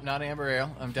 Nope, not amber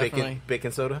ale. I'm definitely...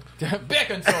 Bacon soda?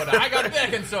 Bacon soda. I got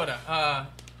bacon soda.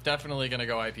 Definitely going to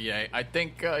go IPA. I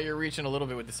think you're reaching a little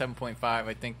bit with the 7.5.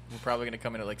 I think we're probably going to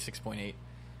come in at like 6.8.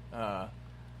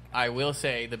 I will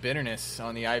say the bitterness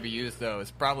on the IBUs, though,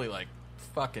 is probably like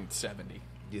fucking 70.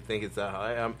 Do you think it's that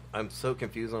high? I'm so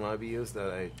confused on IBUs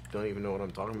that I don't even know what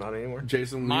I'm talking about anymore.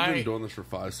 Jason, we've been doing this for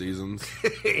 5 seasons.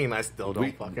 And I still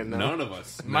don't fucking know. None of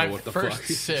us know My what the first fuck.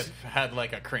 sip had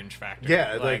like a cringe factor.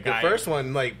 Yeah, like the first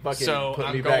one, like fucking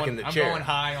put me back in the chair. I'm going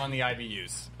high on the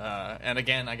IBUs. And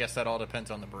again, I guess that all depends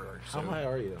on the brewer. So. How high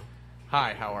are you?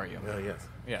 Hi, how are you? Oh, yes.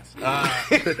 Yes.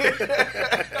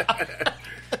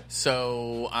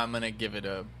 So I'm gonna give it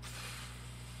a.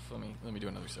 Let me do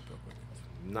another sip real quick.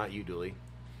 Not you, Dooley.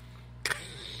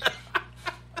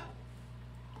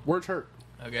 Words hurt.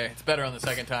 Okay, it's better on the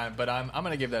second time, but I'm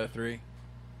gonna give that a 3. Is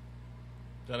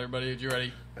that everybody? Did you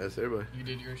ready? That's everybody. You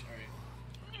did yours.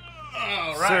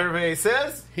 All right. Survey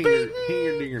says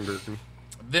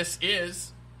This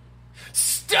is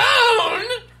Stone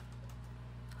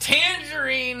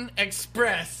Tangerine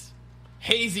Express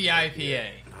Hazy IPA.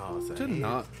 Oh, It did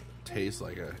not taste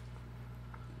like a...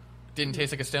 Didn't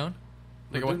taste like a stone?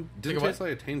 Like a what? Didn't taste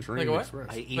like a Tangerine Like a what? Express.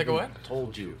 I even Like a what?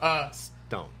 told you.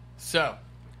 Don't. So,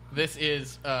 this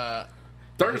is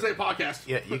Thursday podcast.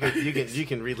 Yeah, you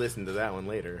can re-listen to that one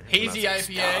later. Hazy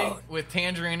IPA with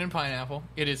tangerine and pineapple.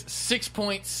 It is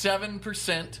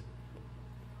 6.7%, which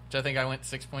I think I went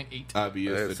 6.8. IBU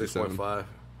is 57. 6.5.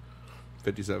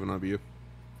 57 IBU.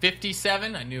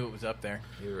 57? I knew it was up there.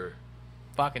 You were...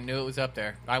 Fucking knew it was up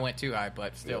there. I went too high,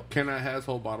 but still. Can I has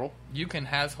whole bottle? You can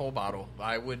has whole bottle.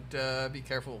 I would be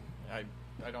careful. I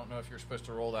don't know if you're supposed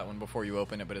to roll that one before you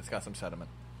open it, but it's got some sediment.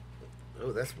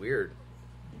 Oh, that's weird.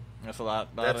 That's a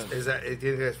lot. Do you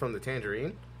think that's from the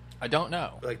tangerine? I don't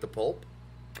know. Like the pulp?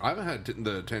 I haven't had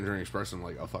the Tangerine Express in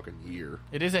like a fucking year.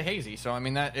 It is a hazy, so I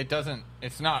mean that it doesn't.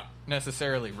 It's not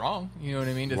necessarily wrong. You know what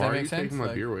I mean? Does Why that are make you sense? taking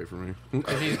my beer away from me?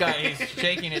 Because he's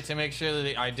shaking it to make sure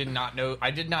that I did not know.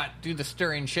 I did not do the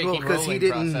stirring, shaking, Well, because rolling he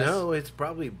didn't process. know. It's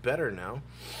probably better now.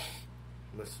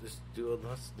 Let's just do a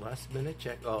last minute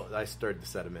check. Oh, I stirred the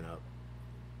sediment up.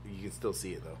 You can still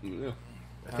see it though. Yeah.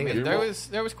 I think mean, there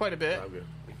was quite a bit.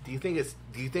 Do you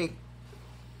think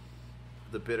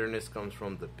the bitterness comes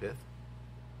from the pith?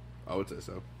 I would say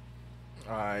so.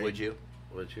 Would you?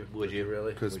 Would you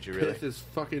really? Because Would you really? pith is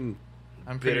fucking...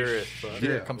 I'm pretty bitter as sure fuck. it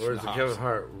Yeah. comes Where's from the the Kevin hops.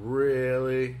 Hart?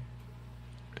 Really?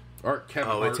 Or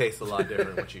Kevin Oh, Hart. it tastes a lot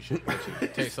different when you should.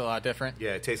 Tastes a lot different.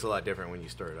 Yeah, it tastes a lot different when you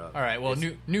stir it up. All right. Well,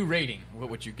 new rating. What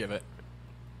would you give it?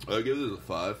 I give this a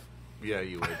 5. Yeah,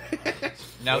 you would.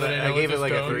 Now that I know gave it's it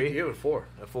like a stone, 3. You give it 4.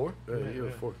 A 4? Yeah, you give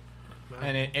it 4.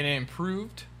 and it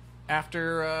improved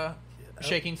after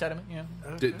shaking sediment. Yeah.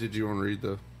 Did you want to read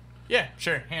the... Yeah.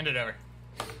 Sure. Hand it over.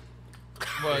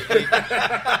 Well,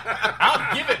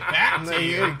 I'll give it back to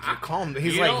you. Calm.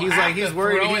 You don't have He's to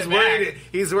worried. throw He's it worried. back.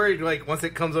 He's worried. Like once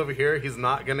it comes over here, he's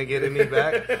not gonna get any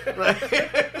back.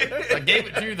 I gave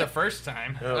it to you the first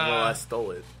time. Oh, well, I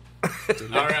stole it.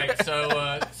 All right,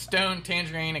 so Stone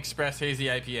Tangerine Express Hazy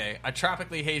IPA, a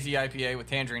tropically hazy IPA with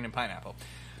tangerine and pineapple.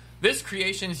 This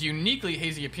creation's uniquely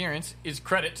hazy appearance is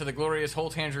credit to the glorious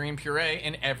whole tangerine puree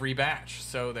in every batch.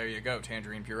 So there you go,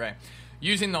 tangerine puree.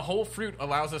 Using the whole fruit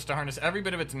allows us to harness every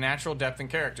bit of its natural depth and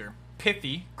character.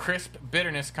 Pithy, crisp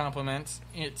bitterness complements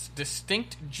its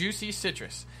distinct juicy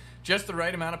citrus. Just the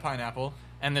right amount of pineapple,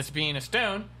 and this being a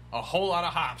stone, a whole lot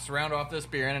of hops round off this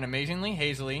beer in an amazingly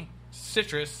hazily,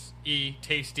 citrus-y,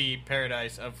 tasty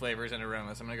paradise of flavors and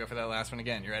aromas. I'm going to go for that last one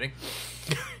again. You ready?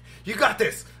 You got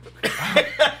this.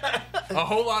 A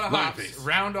whole lot of hops Face.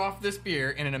 round off this beer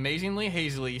in an amazingly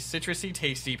hazily, citrusy,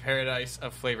 tasty paradise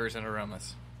of flavors and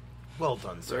aromas. Well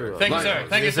done, sir. Thank you, sir.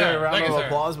 Thank you, Is there a sir. round Thank you, of sir.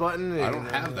 applause button? I don't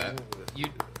have that.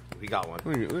 We got one.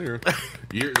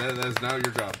 That is now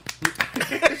your job.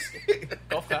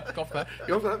 Golf clap, golf clap.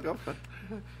 Go for that. Go for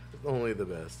that. Only the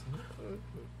best.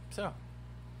 So,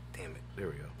 Damn it. There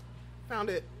we go. Found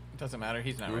it. it doesn't matter.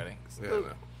 He's not ready. Yeah, no.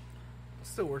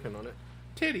 Still working on it.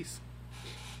 Titties.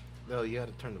 No, you had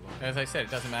to turn the volume. As I said,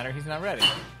 it doesn't matter. He's not ready.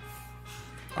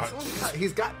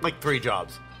 He's got like 3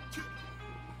 jobs.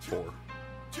 4.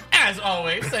 As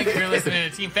always, thank you for listening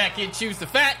to Team Fat Kid Choose the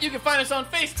Fat. You can find us on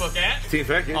Facebook at Team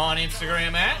Fat Kid. on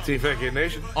Instagram at Team Fat Kid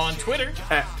Nation. on Twitter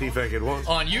At Team Fat Kid 1.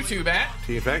 on YouTube at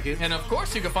Team Fat Kid. and of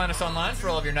course you can find us online for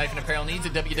all of your knife and apparel needs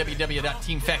at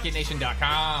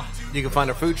www.teamfatkidnation.com. You can find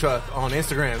our food truck on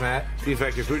Instagram at Team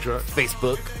Fat Kid Food Truck.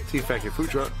 Facebook Team Fat Kid Food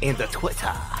Truck. and the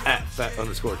Twitter. At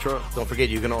Fat_truck. Don't forget,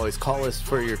 you can always call us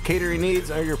for your catering needs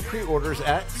or your pre-orders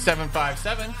at.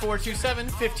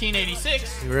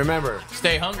 757-427-1586. Remember,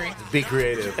 Stay hungry. be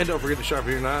creative. And don't forget to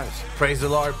sharpen your knives. Praise the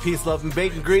Lord, peace, love, and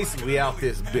bacon grease. We out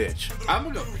this bitch. I'm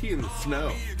gonna go pee in the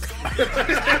snow.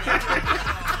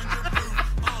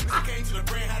 Came to the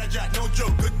brain, had a jack, no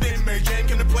joke. Good thing Mary Jane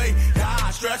came to play.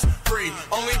 Stress free,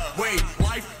 only way,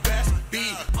 life best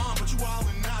be